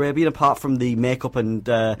that Arabian, apart from the makeup and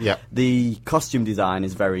the costume design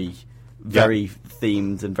is very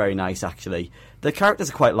themed and very nice, actually. The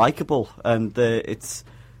characters are quite likeable, and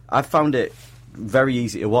I found it very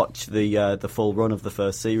easy to watch the full run of the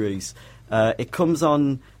first series. It comes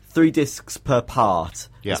on 3 discs per part.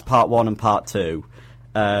 Yeah. It's part 1 and part 2.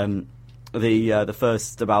 The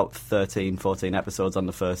first about 13, 14 episodes on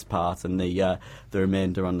the first part, and the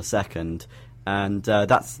remainder on the second. And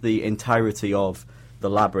that's the entirety of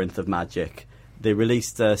the Labyrinth of Magic. They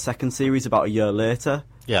released a second series about a year later,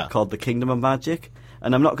 called The Kingdom of Magic.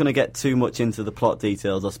 And I'm not going to get too much into the plot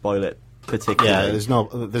details or spoil it particularly. Yeah, there's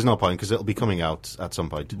no point, because it'll be coming out at some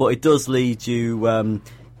point. But it does lead you...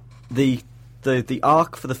 The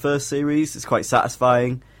arc for the first series is quite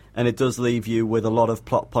satisfying, and it does leave you with a lot of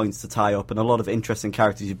plot points to tie up and a lot of interesting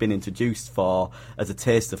characters you've been introduced for as a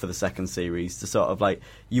taster for the second series, to sort of like...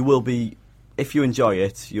 You will be if you enjoy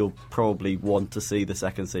it, you'll probably want to see the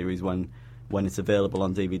second series when it's available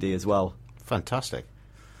on DVD as well. Fantastic.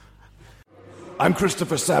 I'm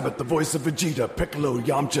Christopher Sabat, the voice of Vegeta, Piccolo,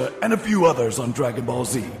 Yamcha, and a few others on Dragon Ball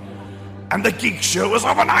Z. And the Geek Show is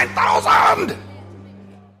over 9,000!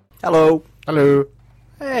 Hello. Hello.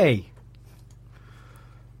 Hey.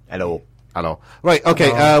 Hello. Hello. Right,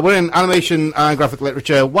 okay, we're in animation and graphic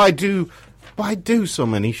literature. Why do so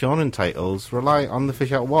many shonen titles rely on the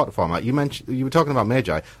fish out of water format? You were talking about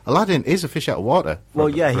Magi. Aladdin is a fish out of water. Well,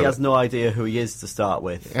 yeah, he has no idea who he is to start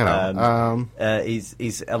with. You know,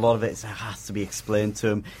 he's a lot of it has to be explained to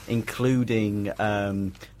him, including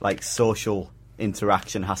like social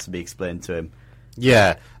interaction has to be explained to him.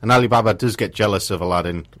 Yeah, and Alibaba does get jealous of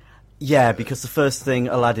Aladdin. Yeah, because the first thing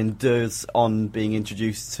Aladdin does on being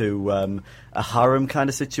introduced to a harem kind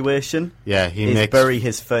of situation is bury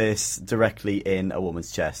his face directly in a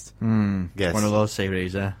woman's chest. Yes. One of those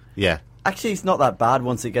series, Yeah. Actually, it's not that bad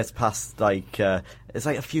once it gets past, like, it's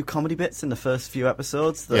like a few comedy bits in the first few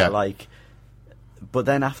episodes that are like... But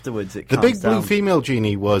then afterwards it The calms big blue down. female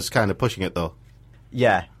genie was kind of pushing it, though.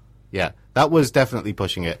 Yeah. Yeah, that was definitely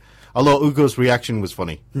pushing it. Although Ugo's reaction was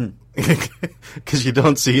funny. Because you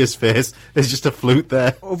don't see his face. There's just a flute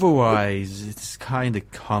there. Otherwise, it's kind of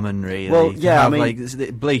common, really. Well, yeah, I mean...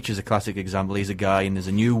 like, Bleach is a classic example. He's a guy, and there's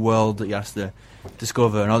a new world that he has to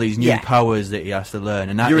discover, and all these new powers that he has to learn.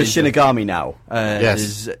 And that You're a is Shinigami now.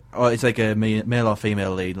 Yes. It's like a male or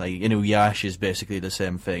female lead. Like, Inuyasha is basically the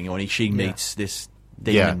same thing, only she meets this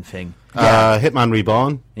demon thing. Hitman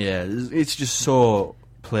Reborn. Yeah, it's just so...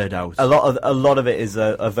 played out. A lot of it is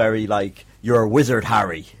a very like you're a wizard,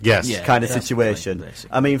 Harry. Yes, kind of situation.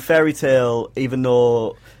 I mean, Fairy Tail, even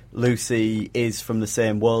though Lucy is from the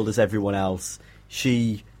same world as everyone else,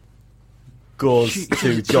 she goes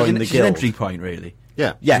to join the guild. She's an entry point, really.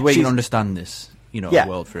 Yeah, yeah. She's where you can understand this,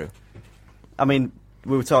 world through. I mean,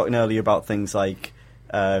 we were talking earlier about things like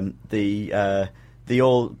the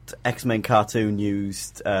old X-Men cartoon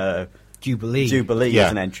used Jubilee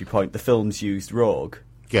as an entry point. The films used Rogue.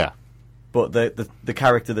 Yeah. But the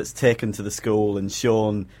character that's taken to the school and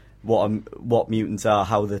shown what mutants are,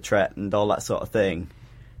 how they're threatened, all that sort of thing,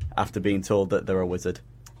 after being told that they're a wizard.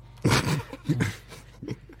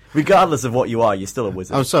 Regardless of what you are, you're still a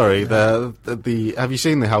wizard. I'm sorry. The have you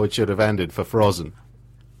seen how it should have ended for Frozen?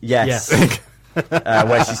 Yes.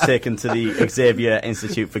 Where she's taken to the Xavier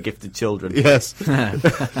Institute for Gifted Children. Yes.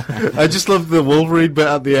 I just love the Wolverine bit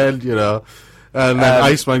at the end, and then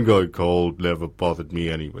Iceman going, cold never bothered me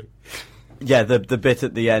anyway. Yeah, the bit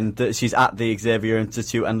at the end that she's at the Xavier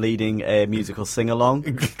Institute and leading a musical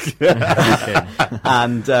sing-along.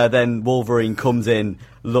 And then Wolverine comes in,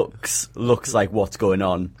 looks like what's going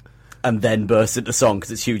on, and then bursts into song because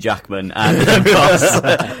it's Hugh Jackman. And of course,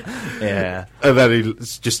 yeah. And then he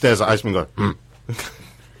just stares at Iceman going,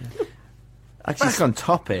 Actually, back on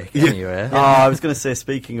topic, anyway. I was going to say,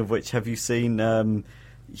 speaking of which, have you seen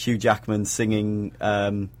Hugh Jackman singing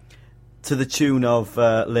to the tune of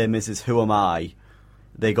Les Mis' Who Am I?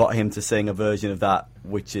 They got him to sing a version of that,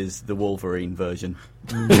 which is the Wolverine version.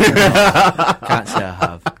 Can't say I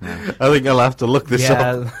have. No. I think I'll have to look this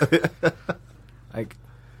up.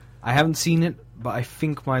 I haven't seen it, but I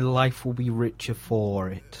think my life will be richer for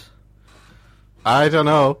it. I don't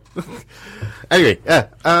know. Anyway,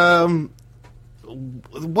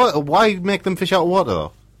 why make them fish out of water,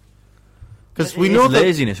 though? Because we know that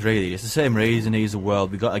laziness, really. It's the same reason he's the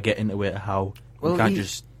world. We've got to get into it how we can't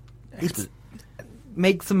just... It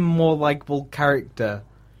makes them a more likeable character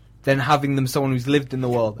than having them someone who's lived in the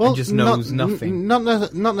world and just knows nothing. Not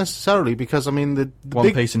necessarily, because, I mean, the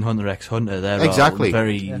One Piece and Hunter x Hunter, they're all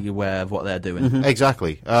very aware of what they're doing. Mm-hmm.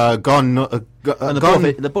 Exactly. And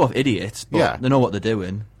they're both idiots, but they know what they're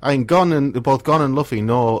doing. I mean, both Gon and Luffy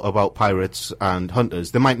know about pirates and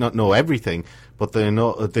hunters. They might not know everything, but they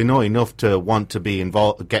know enough to want to be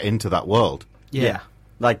involved, get into that world. Yeah.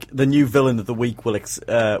 Like, the new villain of the week will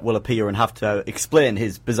appear and have to explain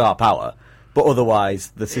his bizarre power. But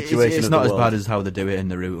otherwise, the situation it's of not the as world... bad as how they do it in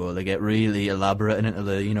Naruto. They get really elaborate into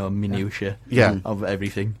the minutiae of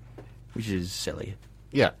everything, which is silly.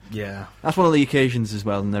 Yeah. That's one of the occasions as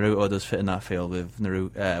well. Naruto does fit in that field with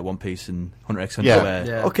One Piece and Hunter x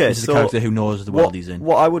Hunter. Okay, this is a character who knows the world he's in.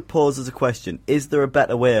 What I would pose as a question: is there a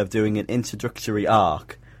better way of doing an introductory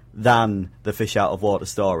arc than the fish out of water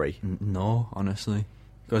story? No, honestly.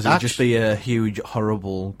 Because it would just be a huge,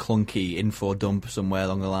 horrible, clunky info dump somewhere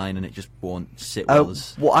along the line, and it just won't sit well.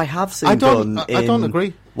 What I have seen I don't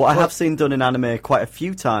agree. What I have seen done in anime quite a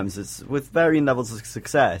few times, is, with varying levels of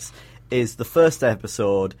success, is the first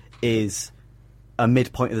episode is a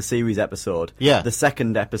midpoint of the series episode. Yeah. The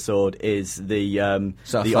second episode is the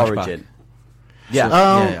flashback. origin.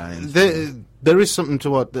 Yeah. There is something to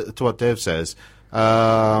what Dave says.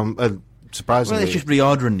 Surprisingly, Well, it's just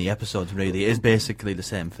reordering the episodes. Really, it is basically the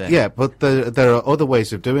same thing. Yeah, but there are other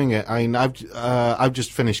ways of doing it. I mean, I've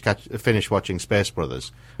just finished watching Space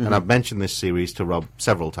Brothers, and I've mentioned this series to Rob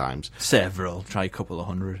several times. Try a couple of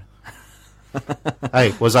hundred.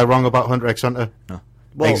 Hey, was I wrong about Hunter x Hunter? No.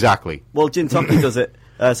 Well, exactly. Well, Gintama does it.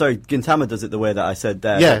 Gintama does it the way that I said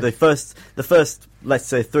there. Yeah. The first, let's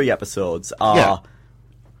say, 3 episodes are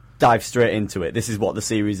dive straight into it. This is what the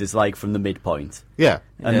series is like from the midpoint. Yeah.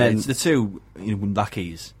 And then it's the two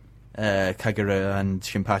lackeys, Kagura and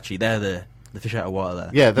Shinpachi. They're the fish out of water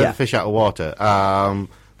there. Yeah, they're the fish out of water.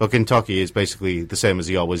 But Gintoki is basically the same as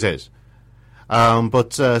he always is.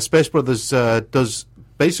 But Space Brothers does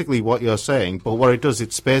basically what you're saying, but what it does,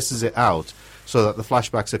 it spaces it out so that the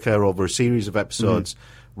flashbacks occur over a series of episodes.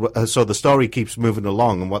 So the story keeps moving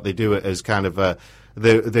along, and what they do is kind of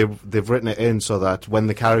they've written it in so that when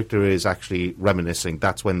the character is actually reminiscing,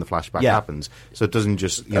 that's when the flashback happens. So it doesn't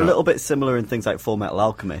just a little bit similar in things like Full Metal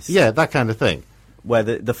Alchemist. Yeah, that kind of thing. Where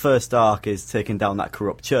the first arc is taking down that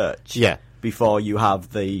corrupt church. Yeah. Before you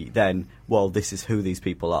have this is who these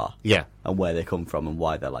people are. Yeah. And where they come from and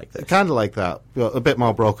why they're like this. Kind of like that. A bit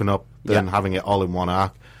more broken up than having it all in one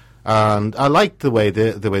arc. And I liked the way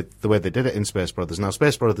they did it in Space Brothers. Now,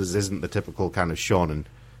 Space Brothers isn't the typical kind of shonen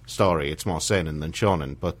story. It's more seinen than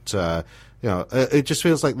shonen. But, it just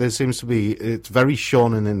feels like it's very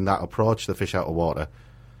shonen in that approach, the fish out of water.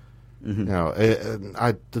 Mm-hmm.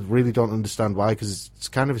 I really don't understand why, because it's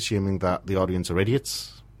kind of assuming that the audience are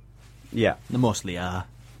idiots. Yeah. They mostly are,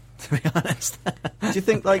 to be honest. Do you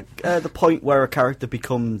think, the point where a character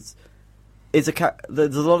becomes... there's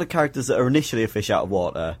a lot of characters that are initially a fish out of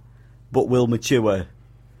water, but will mature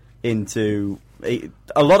into...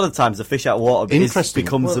 A lot of the times, the fish out of water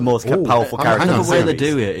becomes the most powerful character. Another way they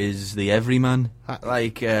do it is the Everyman.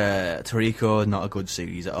 Toriko, not a good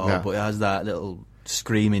series at all, but it has that little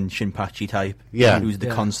screaming Shinpachi type, who's the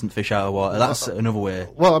constant fish out of water. That's another way.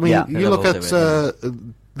 Well, I mean, you look at...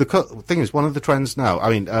 the thing is, one of the trends now... I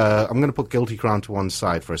mean, I'm going to put Guilty Crown to one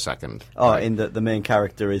side for a second. Oh, in that the main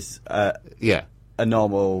character is... a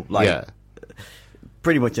normal,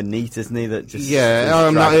 pretty much a NEET, isn't he? That just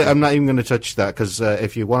I'm not even going to touch that, because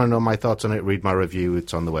if you want to know my thoughts on it, read my review.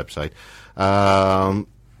 It's on the website.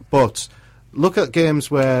 But look at games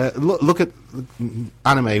where... Look at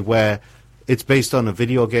anime where it's based on a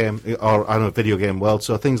video game, or on a video game world,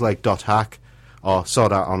 so things like .hack or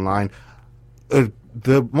Sword Art Online.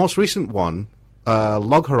 The most recent one,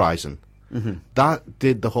 Log Horizon, that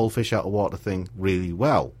did the whole fish out of water thing really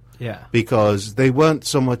well. Yeah. Because they weren't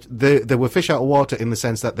so much... They were fish out of water in the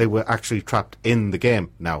sense that they were actually trapped in the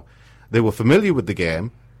game. Now, they were familiar with the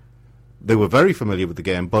game. They were very familiar with the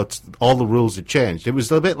game, but all the rules had changed. It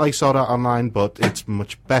was a bit like Sword Art Online, but it's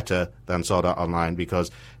much better than Sword Art Online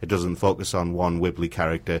because it doesn't focus on one wibbly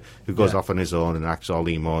character who goes off on his own and acts all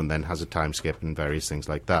emo and then has a time skip and various things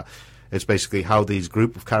like that. It's basically how these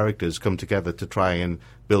group of characters come together to try and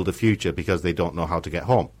build a future because they don't know how to get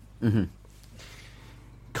home. Mm-hmm.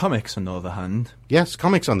 Comics, on the other hand... Yes,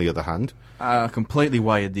 comics, on the other hand... are completely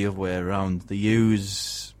wired the other way around. They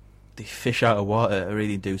use the fish out of water to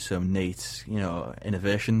really do some neat,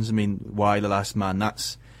 innovations. I mean, Why the Last Man,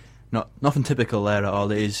 that's nothing typical there at all.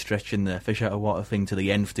 It is stretching the fish out of water thing to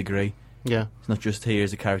the nth degree. Yeah. It's not just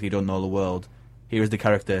here's a character you don't know the world. Here's the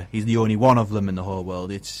character, he's the only one of them in the whole world.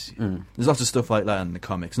 There's lots of stuff like that in the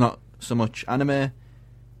comics. Not so much anime...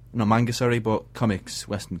 No, manga, sorry, but comics,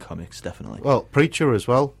 Western comics, definitely. Well, Preacher as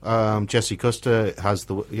well. Jesse Custer has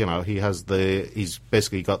he's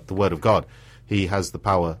basically got the word of God. He has the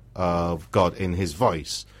power of God in his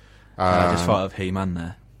voice. I just thought of He-Man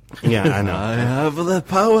there. Yeah, I know. I have the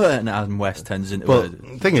power, and Adam West turns into a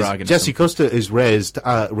thing dragon. Is, Jesse Custer is raised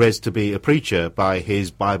to be a preacher by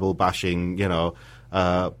his Bible bashing. Was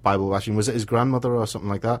it his grandmother or something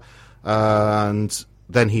like that? And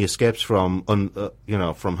then he escapes from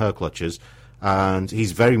her clutches, and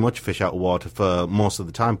he's very much fish out of water for most of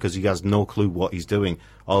the time because he has no clue what he's doing.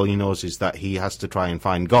 All he knows is that he has to try and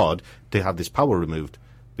find God to have this power removed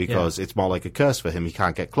because it's more like a curse for him. He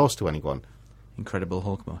can't get close to anyone. Incredible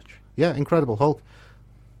Hulk much? Yeah, Incredible Hulk.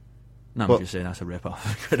 No, I'm just saying that's a rip-off.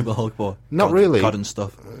 Incredible Hulk, boy. Not really. God and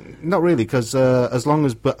stuff. Not really, because as long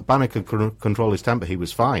as Banner could control his temper, he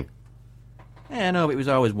was fine. Yeah, no, but he was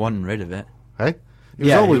always wanting rid of it. Hey? He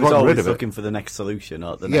was always looking for the next solution.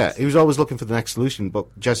 He was always looking for the next solution,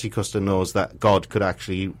 but Jesse Custer knows that God could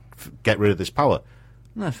actually get rid of this power.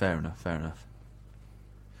 No, fair enough.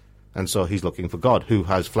 And so he's looking for God, who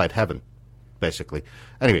has fled heaven, basically.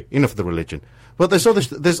 Anyway, enough of the religion. But there's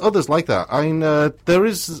others like that. I mean, there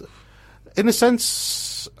is... In a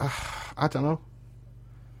sense, I don't know.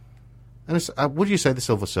 Would you say the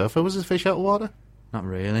Silver Surfer was a fish out of water? Not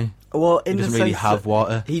really. Well, in he doesn't the really sense have that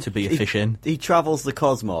water to be a fish in. He travels the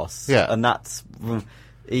cosmos. Yeah. And that's...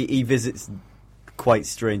 He visits quite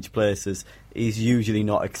strange places. He's usually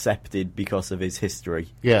not accepted because of his history.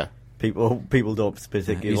 Yeah. People don't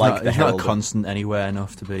specifically he's like He's not a constant anywhere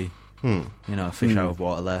enough to be, a fish out of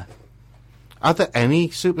water there. Are there any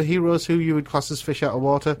superheroes who you would class as fish out of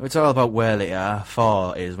water? It's all about where they are.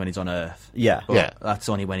 Thor is when he's on Earth. Yeah. But Yeah. that's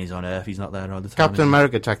only when he's on Earth. He's not there all the time. Captain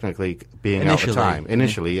America technically being out of Initially. time.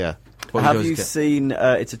 Initially, yeah. But Have you seen...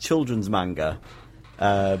 it's a children's manga,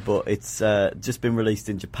 but it's just been released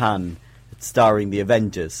in Japan. It's starring the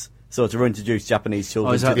Avengers. So to introduce Japanese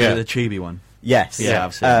children... Oh, is that to the chibi one? Yes. Yeah,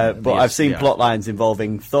 I've seen but I've seen plot lines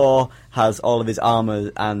involving Thor has all of his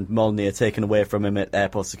armour and Mjolnir taken away from him at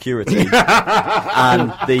airport security.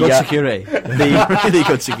 And the good security. Really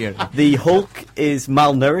good security. The Hulk is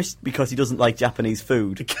malnourished because he doesn't like Japanese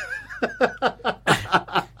food.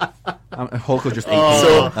 Hulk will just eat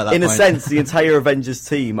So, at that in a point. sense, the entire Avengers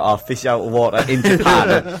team are fish out of water in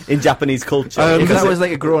Japan, in Japanese culture. If Because that was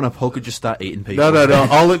like a grown-up, Hulk could just start eating people. No.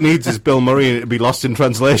 All it needs is Bill Murray and it'd be lost in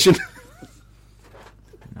translation.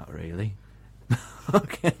 Not really.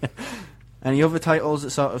 Okay. Any other titles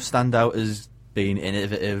that sort of stand out as being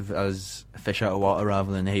innovative as a fish out of water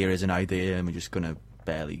rather than here is an idea and we're just going to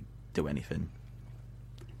barely do anything?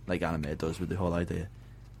 Like anime does with the whole idea.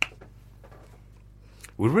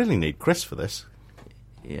 We really need Chris for this.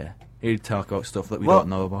 Yeah. He'd talk about stuff that we don't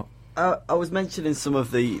know about. I was mentioning some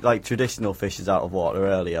of the traditional fishes out of water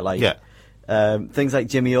earlier, things like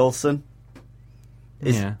Jimmy Olsen.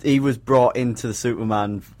 He was brought into the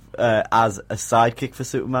Superman as a sidekick for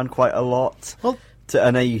Superman quite a lot. Well,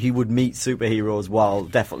 and he would meet superheroes while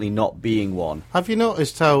definitely not being one. have you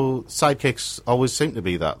noticed how sidekicks always seem to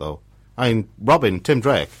be that, though? I mean, Robin, Tim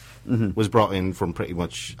Drake, was brought in from pretty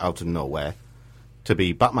much out of nowhere to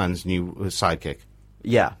be Batman's new sidekick.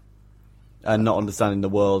 Yeah. And not understanding the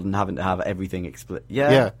world and having to have everything explained.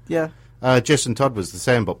 Yeah. Jason Todd was the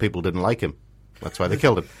same, but people didn't like him. That's why they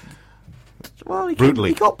killed him. Well, he Brutally.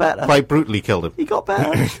 He got better. Quite brutally killed him. He got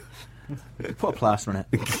better. Put a plaster on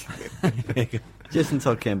it. Jason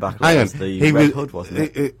Todd came back Hang on. as the Red Hood,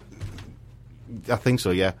 wasn't it? I think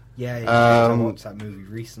so, yeah. Yeah, I watched that movie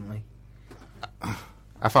recently.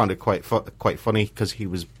 I found it quite funny because he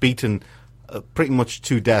was beaten pretty much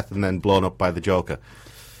to death and then blown up by the Joker.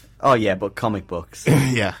 Oh, yeah, but comic books.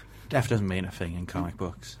 Yeah. Death doesn't mean a thing in comic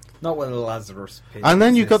books. Not when Lazarus Pit And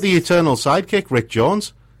then you've got the exists. eternal sidekick, Rick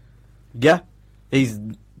Jones. Yeah. He's...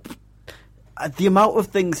 the amount of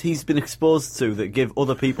things he's been exposed to that give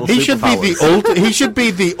other people He should be superpowers. he should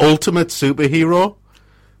be the ultimate superhero.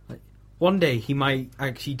 One day he might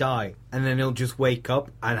actually die, and then he'll just wake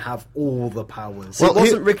up and have all the powers. So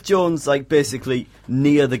wasn't Rick Jones basically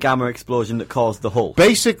near the gamma explosion that caused the Hulk?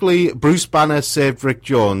 Basically, Bruce Banner saved Rick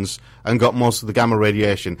Jones and got most of the gamma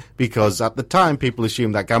radiation because at the time people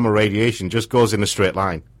assumed that gamma radiation just goes in a straight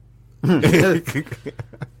line.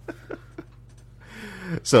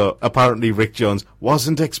 So apparently Rick Jones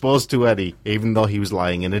wasn't exposed to any, even though he was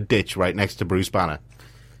lying in a ditch right next to Bruce Banner.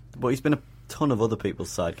 But he's been a ton of other people's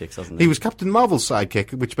sidekicks, hasn't he? He was Captain Marvel's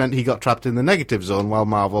sidekick, which meant he got trapped in the negative zone while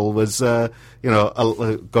Marvel was,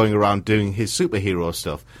 going around doing his superhero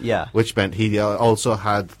stuff. Yeah. Which meant he also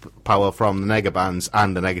had power from the negabands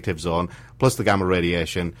and the negative zone, plus the gamma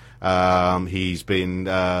radiation. He's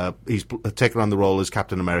taken on the role as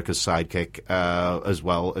Captain America's sidekick, as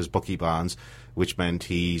well as Bucky Barnes, which meant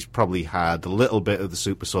he's probably had a little bit of the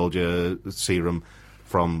super soldier serum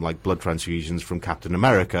from blood transfusions from Captain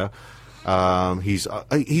America.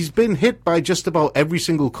 He's been hit by just about every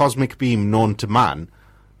single cosmic beam known to man.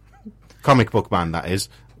 Comic book man, that is.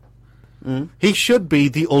 He should be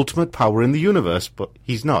the ultimate power in the universe, but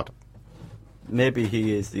he's not. Maybe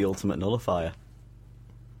he is the ultimate nullifier.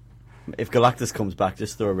 If Galactus comes back,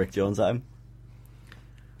 just throw Rick Jones at him.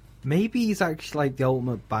 Maybe he's actually the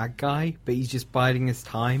ultimate bad guy, but he's just biding his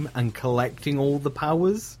time and collecting all the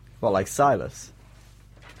powers. What, like Silas?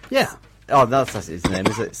 Yeah. Oh, that's his name,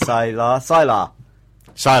 is it? Sylar.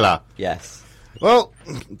 Sylar. Yes. Well,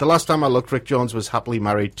 the last time I looked, Rick Jones was happily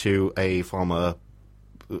married to a former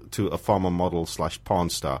model / porn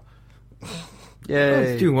star. Yeah,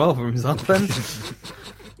 he's doing well for himself then.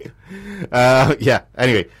 Yeah.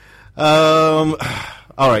 Anyway, all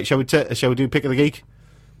right. Shall we do Pick of the Geek?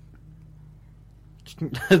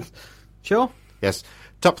 Sure. Yes.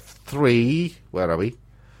 Top 3. Where are we?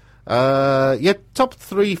 Top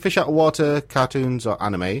 3 fish out of water cartoons or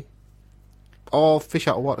anime, or fish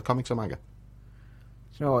out of water comics or manga.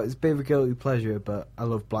 You know what, it's a bit of a guilty pleasure, but I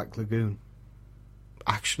love Black Lagoon.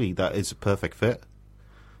 Actually, that is a perfect fit.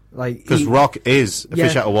 Like, because Rock is a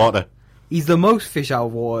fish out of water. He's the most fish out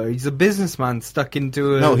of water. He's a businessman stuck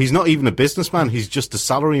into a... No, he's not even a businessman. He's just a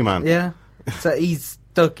salaryman. Yeah. So he's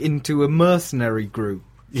stuck into a mercenary group.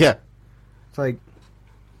 Yeah. It's like...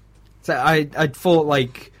 So I thought,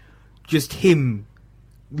 like, just him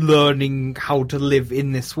learning how to live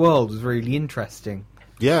in this world was really interesting.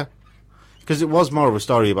 Yeah. Because it was more of a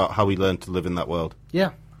story about how he learned to live in that world. Yeah.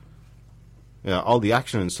 Yeah, all the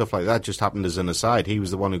action and stuff like that just happened as an aside. He was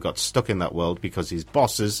the one who got stuck in that world because his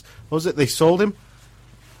bosses... What was it? They sold him?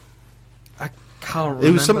 I can't remember.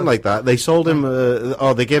 It was something like that. They sold him...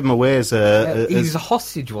 or they gave him away as a... he was a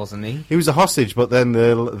hostage, wasn't he? He was a hostage, but then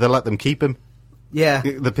they let them keep him. Yeah.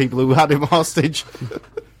 The people who had him hostage.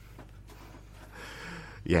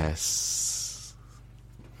 Yes.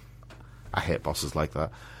 I hate bosses like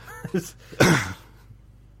that.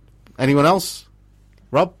 Anyone else?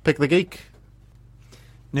 Rob, pick the geek.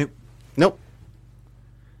 Nope. Nope.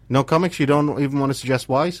 No comics? You don't even want to suggest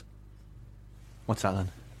Wise? What's that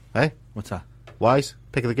then? Hey? What's that? Wise,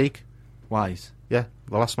 pick the geek. Wise? Yeah,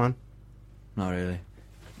 The Last Man. Not really.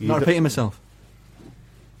 Not repeating myself.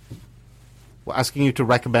 We're asking you to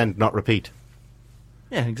recommend, not repeat.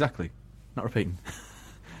 Yeah, exactly. Not repeating.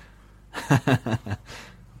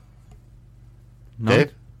 No.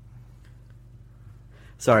 Dave?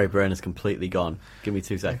 Sorry, brain is completely gone. Give me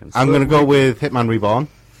 2 seconds. I'm going to go with Hitman Reborn.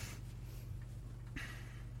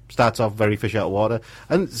 Starts off very fish out of water.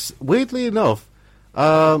 And weirdly enough,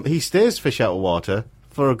 he stays fish out of water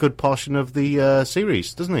for a good portion of the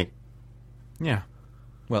series, doesn't he? Yeah.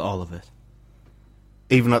 Well, all of it.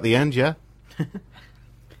 Even at the end, yeah?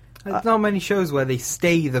 There's not many shows where they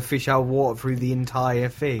stay the fish out of water through the entire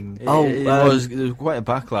thing. It was quite a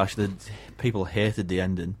backlash that people hated the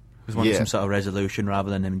ending. It was wanting some sort of resolution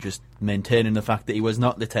rather than him just maintaining the fact that he was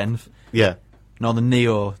not the 10th. Yeah. Nor the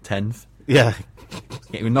Neo 10th. Yeah.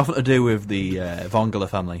 It had nothing to do with the Vongula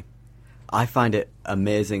family. I find it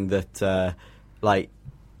amazing that,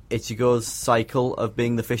 Ichigo's cycle of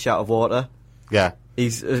being the fish out of water. Yeah.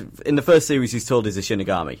 He's in the first series, he's told he's a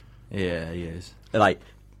Shinigami. Yeah, he is.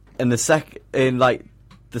 In the second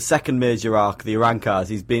major arc, the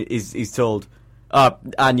Urankars, he's told,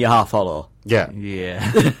 and you're half hollow. Yeah.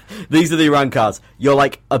 Yeah. These are the Urankars. You're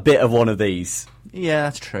like a bit of one of these. Yeah,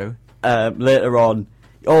 that's true. Later on,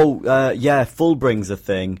 Fullbring's a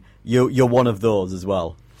thing. You're one of those as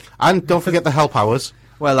well. And don't forget the Hell Powers.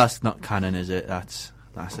 Well, that's not canon, is it? That's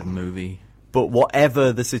a movie. But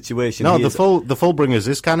whatever the situation, no, the Fullbringers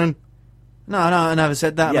is canon. No, I never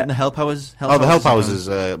said that. Yeah. The Hell Powers. The Hell Powers is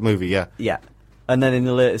a movie. Yeah. Yeah, and then in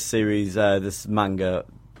the latest series, this manga.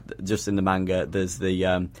 Just in the manga, there's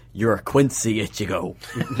the you're a Quincy Ichigo.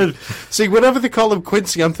 See, whenever they call him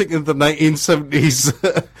Quincy, I'm thinking of the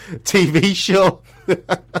 1970s TV show.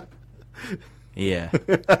 Yeah,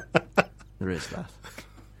 there is that.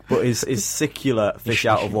 But is Sicula fish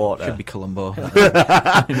out of water? Should be Columbo.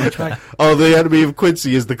 Oh, the enemy of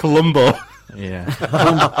Quincy is the Columbo. Yeah,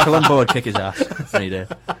 Columbo would kick his ass any day.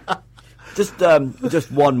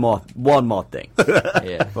 Just one more thing.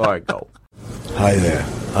 Yeah, before I go. Hi there,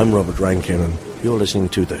 I'm Robert Rankin, and you're listening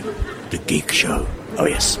to the Geek Show. Oh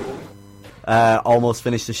yes. Almost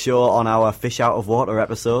finished the show on our fish out of water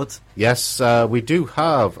episode. Yes, we do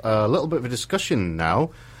have a little bit of a discussion now.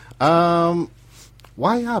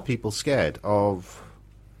 Why are people scared of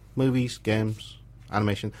movies, games,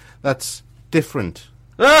 animation that's different?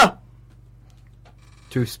 Ah!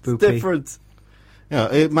 Too spoopy. Different.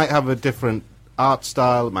 It might have a different art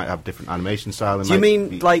style, it might have different animation style. Do you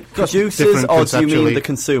mean like producers, or do you mean the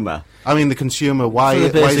consumer? I mean the consumer. Why? For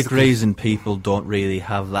the basic why reason people don't really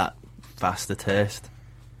have that vast a taste.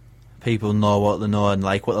 People know what they know and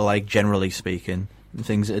like what they like, generally speaking.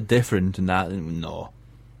 Things that are different and that, no.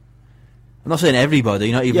 I'm not saying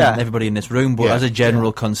everybody, not even everybody in this room, but as a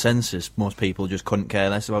general consensus, most people just couldn't care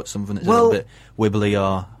less about something that's a little bit wibbly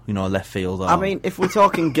or, left field. Or... I mean, if we're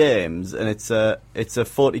talking games and it's a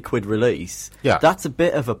 £40 release, that's a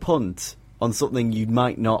bit of a punt on something you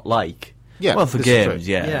might not like. Yeah, well, for games,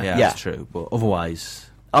 that's true. But otherwise,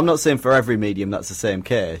 I'm not saying for every medium that's the same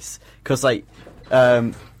case. Because, I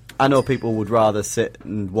know people would rather sit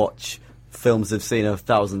and watch films they've seen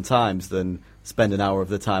 1,000 times than spend an hour of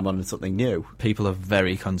the time on something new. People are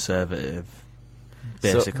very conservative,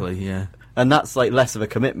 basically, And that's less of a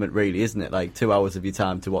commitment, really, isn't it? 2 hours of your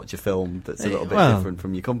time to watch a film that's a little bit different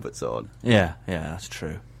from your comfort zone. Yeah, that's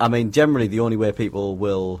true. I mean, generally, the only way people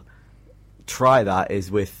will try that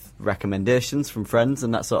is with recommendations from friends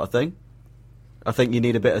and that sort of thing. I think you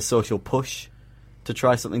need a bit of social push to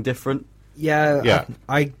try something different. Yeah.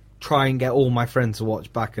 I try and get all my friends to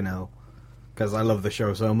watch Bacchanal because I love the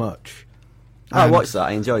show so much. I watched that.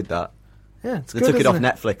 I enjoyed that. Yeah, it's They good, took it off isn't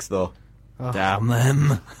Netflix though. Oh. Damn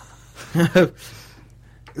them.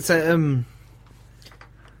 So,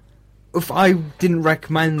 if I didn't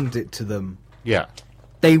recommend it to them, Yeah.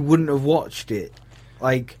 they wouldn't have watched it.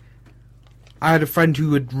 Like, I had a friend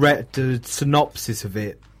who had read the synopsis of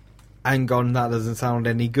it and gone, that doesn't sound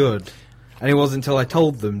any good. And it wasn't until I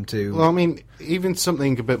told them to. Well, I mean, even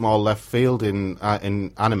something a bit more left field in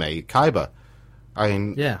anime, Kaiba. I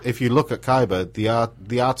mean, if you look at Kaiba,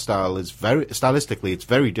 the art style is stylistically, it's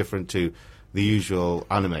very different to the usual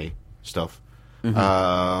anime stuff.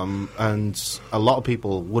 Mm-hmm. And a lot of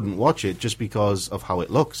people wouldn't watch it just because of how it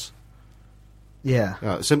looks.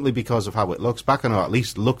 Yeah. Simply because of how it looks. Bacchanal at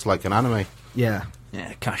least looks like an anime. Yeah.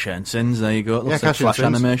 Yeah, Cash and Sins, there you go. It looks like Cash and Flash Sins.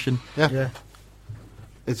 animation. Yeah.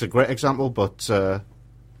 It's a great example, but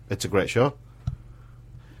it's a great show.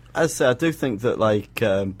 As I say, I do think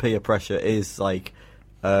that peer pressure is like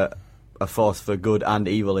a force for good and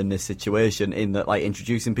evil in this situation. In that, like,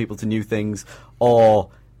 introducing people to new things, or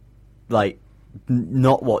like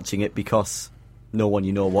not watching it because no one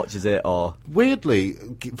you know watches it. Or weirdly,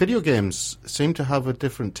 video games seem to have a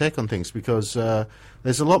different take on things because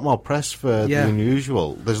there's a lot more press for the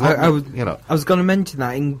unusual. There's a lot I was going to mention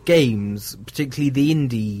that in games, particularly the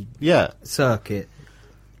indie circuit,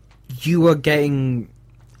 you are getting.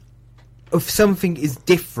 If something is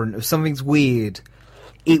different, if something's weird,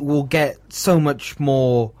 it will get so much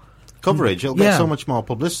more coverage. It'll get so much more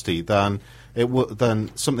publicity than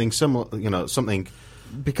than something similar. Something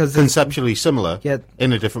because conceptually similar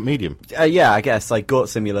in a different medium. Yeah, I guess like Goat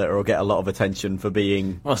Simulator will get a lot of attention for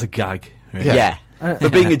being. Well, it's a gag. Really. Yeah, for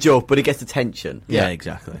being a joke, but it gets attention. Yeah,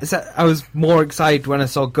 exactly. I was more excited when I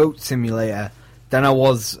saw Goat Simulator than I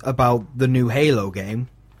was about the new Halo game,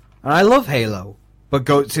 and I love Halo. But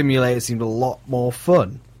Goat Simulator seemed a lot more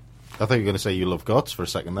fun. I thought you were going to say you love goats for a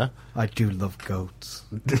second there. I do love goats.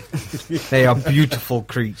 They are beautiful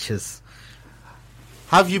creatures.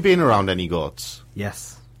 Have you been around any goats?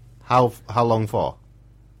 Yes. How long for?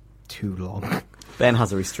 Too long. Ben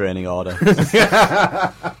has a restraining order.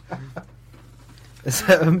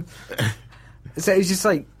 So it's just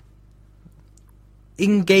like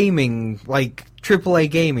in gaming, like AAA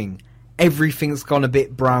gaming, everything's gone a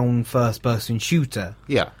bit brown first-person shooter.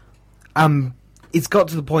 Yeah. It's got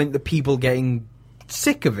to the point that people are getting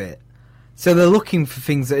sick of it. So they're looking for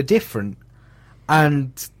things that are different.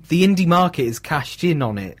 And the indie market is cashed in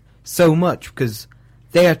on it so much because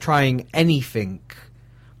they are trying anything.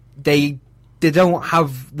 They're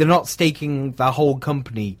not staking their whole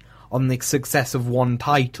company on the success of one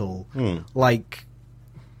title like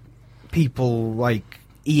people like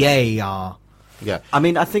EA are. Yeah, I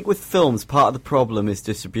mean, I think with films, part of the problem is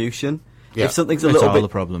distribution. Yeah. If something's the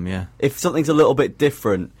problem, yeah. If something's a little bit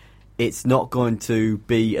different, it's not going to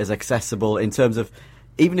be as accessible in terms of,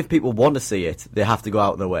 even if people want to see it, they have to go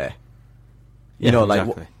out of their way. You know,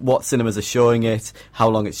 exactly. like what cinemas are showing it, how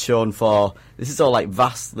long it's shown for. This is all like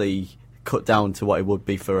vastly cut down to what it would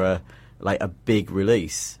be for a big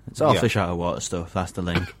release. It's all fish out of water stuff. That's the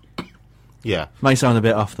link. Yeah, might sound a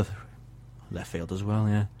bit off the left field as well.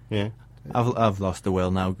 Yeah. Yeah. I've lost the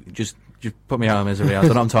will now. Just put me out of misery. I don't know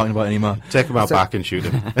what I'm talking about anymore. Take him out back and shoot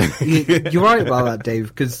him. You're right about that, Dave,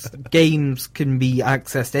 because games can be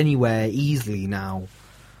accessed anywhere easily now.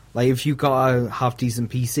 Like, if you've got a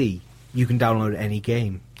half-decent PC, you can download any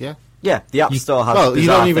game. Yeah. Yeah, the App Store has. Well, you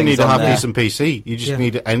don't even things need a on there. half-decent PC.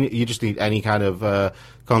 You just need any kind of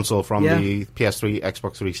console from the PS3,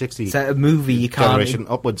 Xbox 360. Set a movie, you can't generation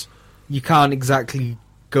upwards. You can't exactly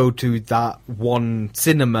go to that one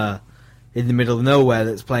cinema in the middle of nowhere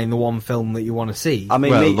that's playing the one film that you want to see. I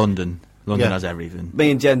mean, London has everything. Me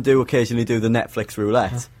and Jen do occasionally do the Netflix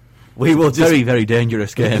roulette. We will just very, very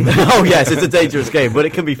dangerous game. Oh yes, it's a dangerous game, but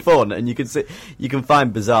it can be fun, and you can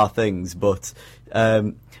find bizarre things. But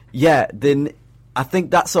then I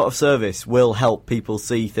think that sort of service will help people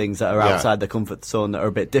see things that are outside their comfort zone that are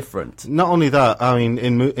a bit different. Not only that, I mean,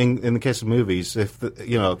 in the case of movies, if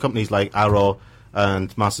companies like Arrow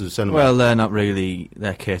and Masters of Cinema. Well, they're not really.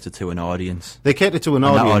 They're catered to an audience. They cater to an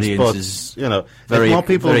audience, but is very, more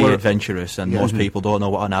people very were adventurous, and most people don't know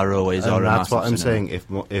what an Arrow is or a that's Masters what I'm of Cinema.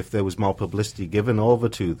 saying. If there was more publicity given over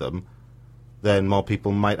to them, then more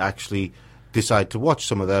people might actually decide to watch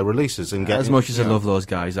some of their releases and get. As much as I love those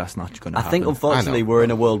guys, that's not going to happen. I think, unfortunately, we're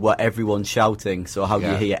in a world where everyone's shouting. So how do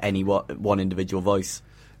you hear any one individual voice?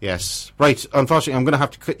 Yes, right. Unfortunately, I'm going to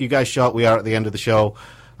have to cut you guys short. We are at the end of the show.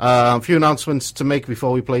 A few announcements to make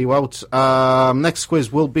before we play you out. Next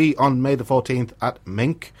quiz will be on May the 14th at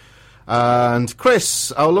Mink. And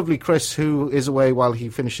Chris, our lovely Chris, who is away while he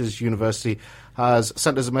finishes university, has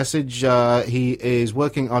sent us a message. He is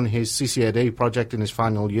working on his CCAD project in his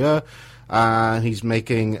final year. He's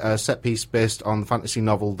making a set piece based on the fantasy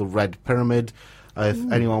novel The Red Pyramid.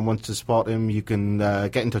 If anyone wants to support him, you can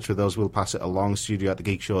get in touch with us. We'll pass it along,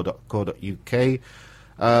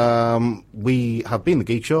 studio@thegeekshow.co.uk. We have been The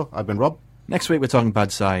Geek Show. I've been Rob. Next week we're talking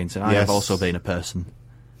bad science, and I have also been a person.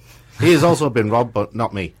 He has also been Rob, but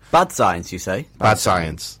not me. Bad science, you say? Bad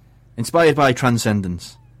science. Inspired by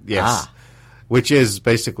Transcendence. Yes. Which is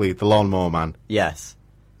basically the Lawnmower Man. Yes.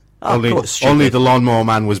 Only the Lawnmower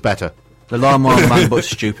Man was better. The Lawnmower Man, but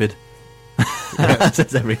stupid. That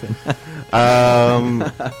says everything.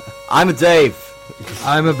 I'm a Dave.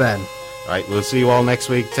 I'm a Ben. Right, we'll see you all next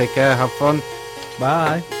week. Take care, have fun.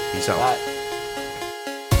 Bye. Peace out. Bye.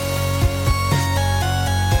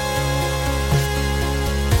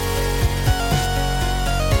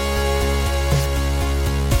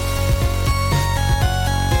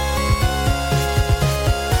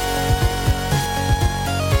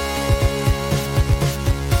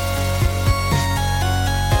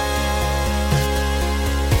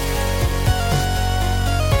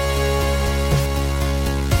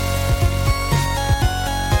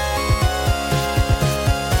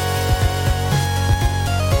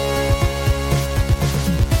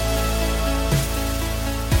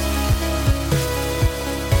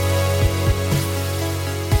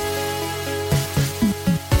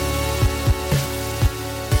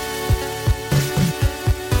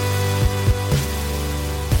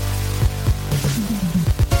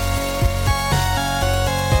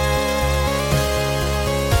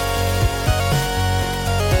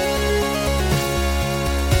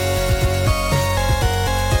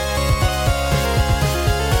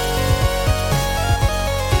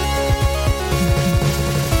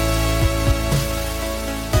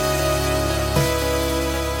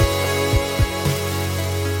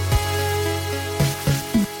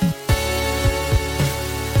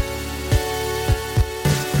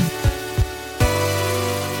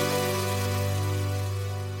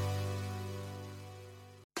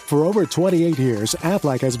 For over 28 years,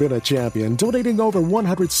 Aflac has been a champion, donating over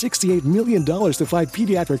 $168 million to fight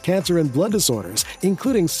pediatric cancer and blood disorders,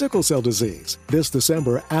 including sickle cell disease. This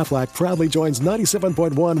December, Aflac proudly joins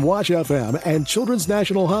 97.1 Wash FM and Children's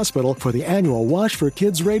National Hospital for the annual Wash for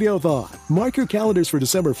Kids Radiothon. Mark your calendars for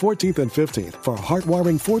December 14th and 15th for a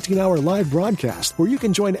heartwarming 14-hour live broadcast where you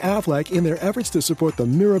can join Aflac in their efforts to support the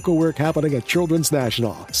miracle work happening at Children's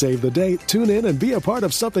National. Save the date, tune in, and be a part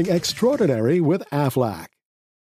of something extraordinary with Aflac.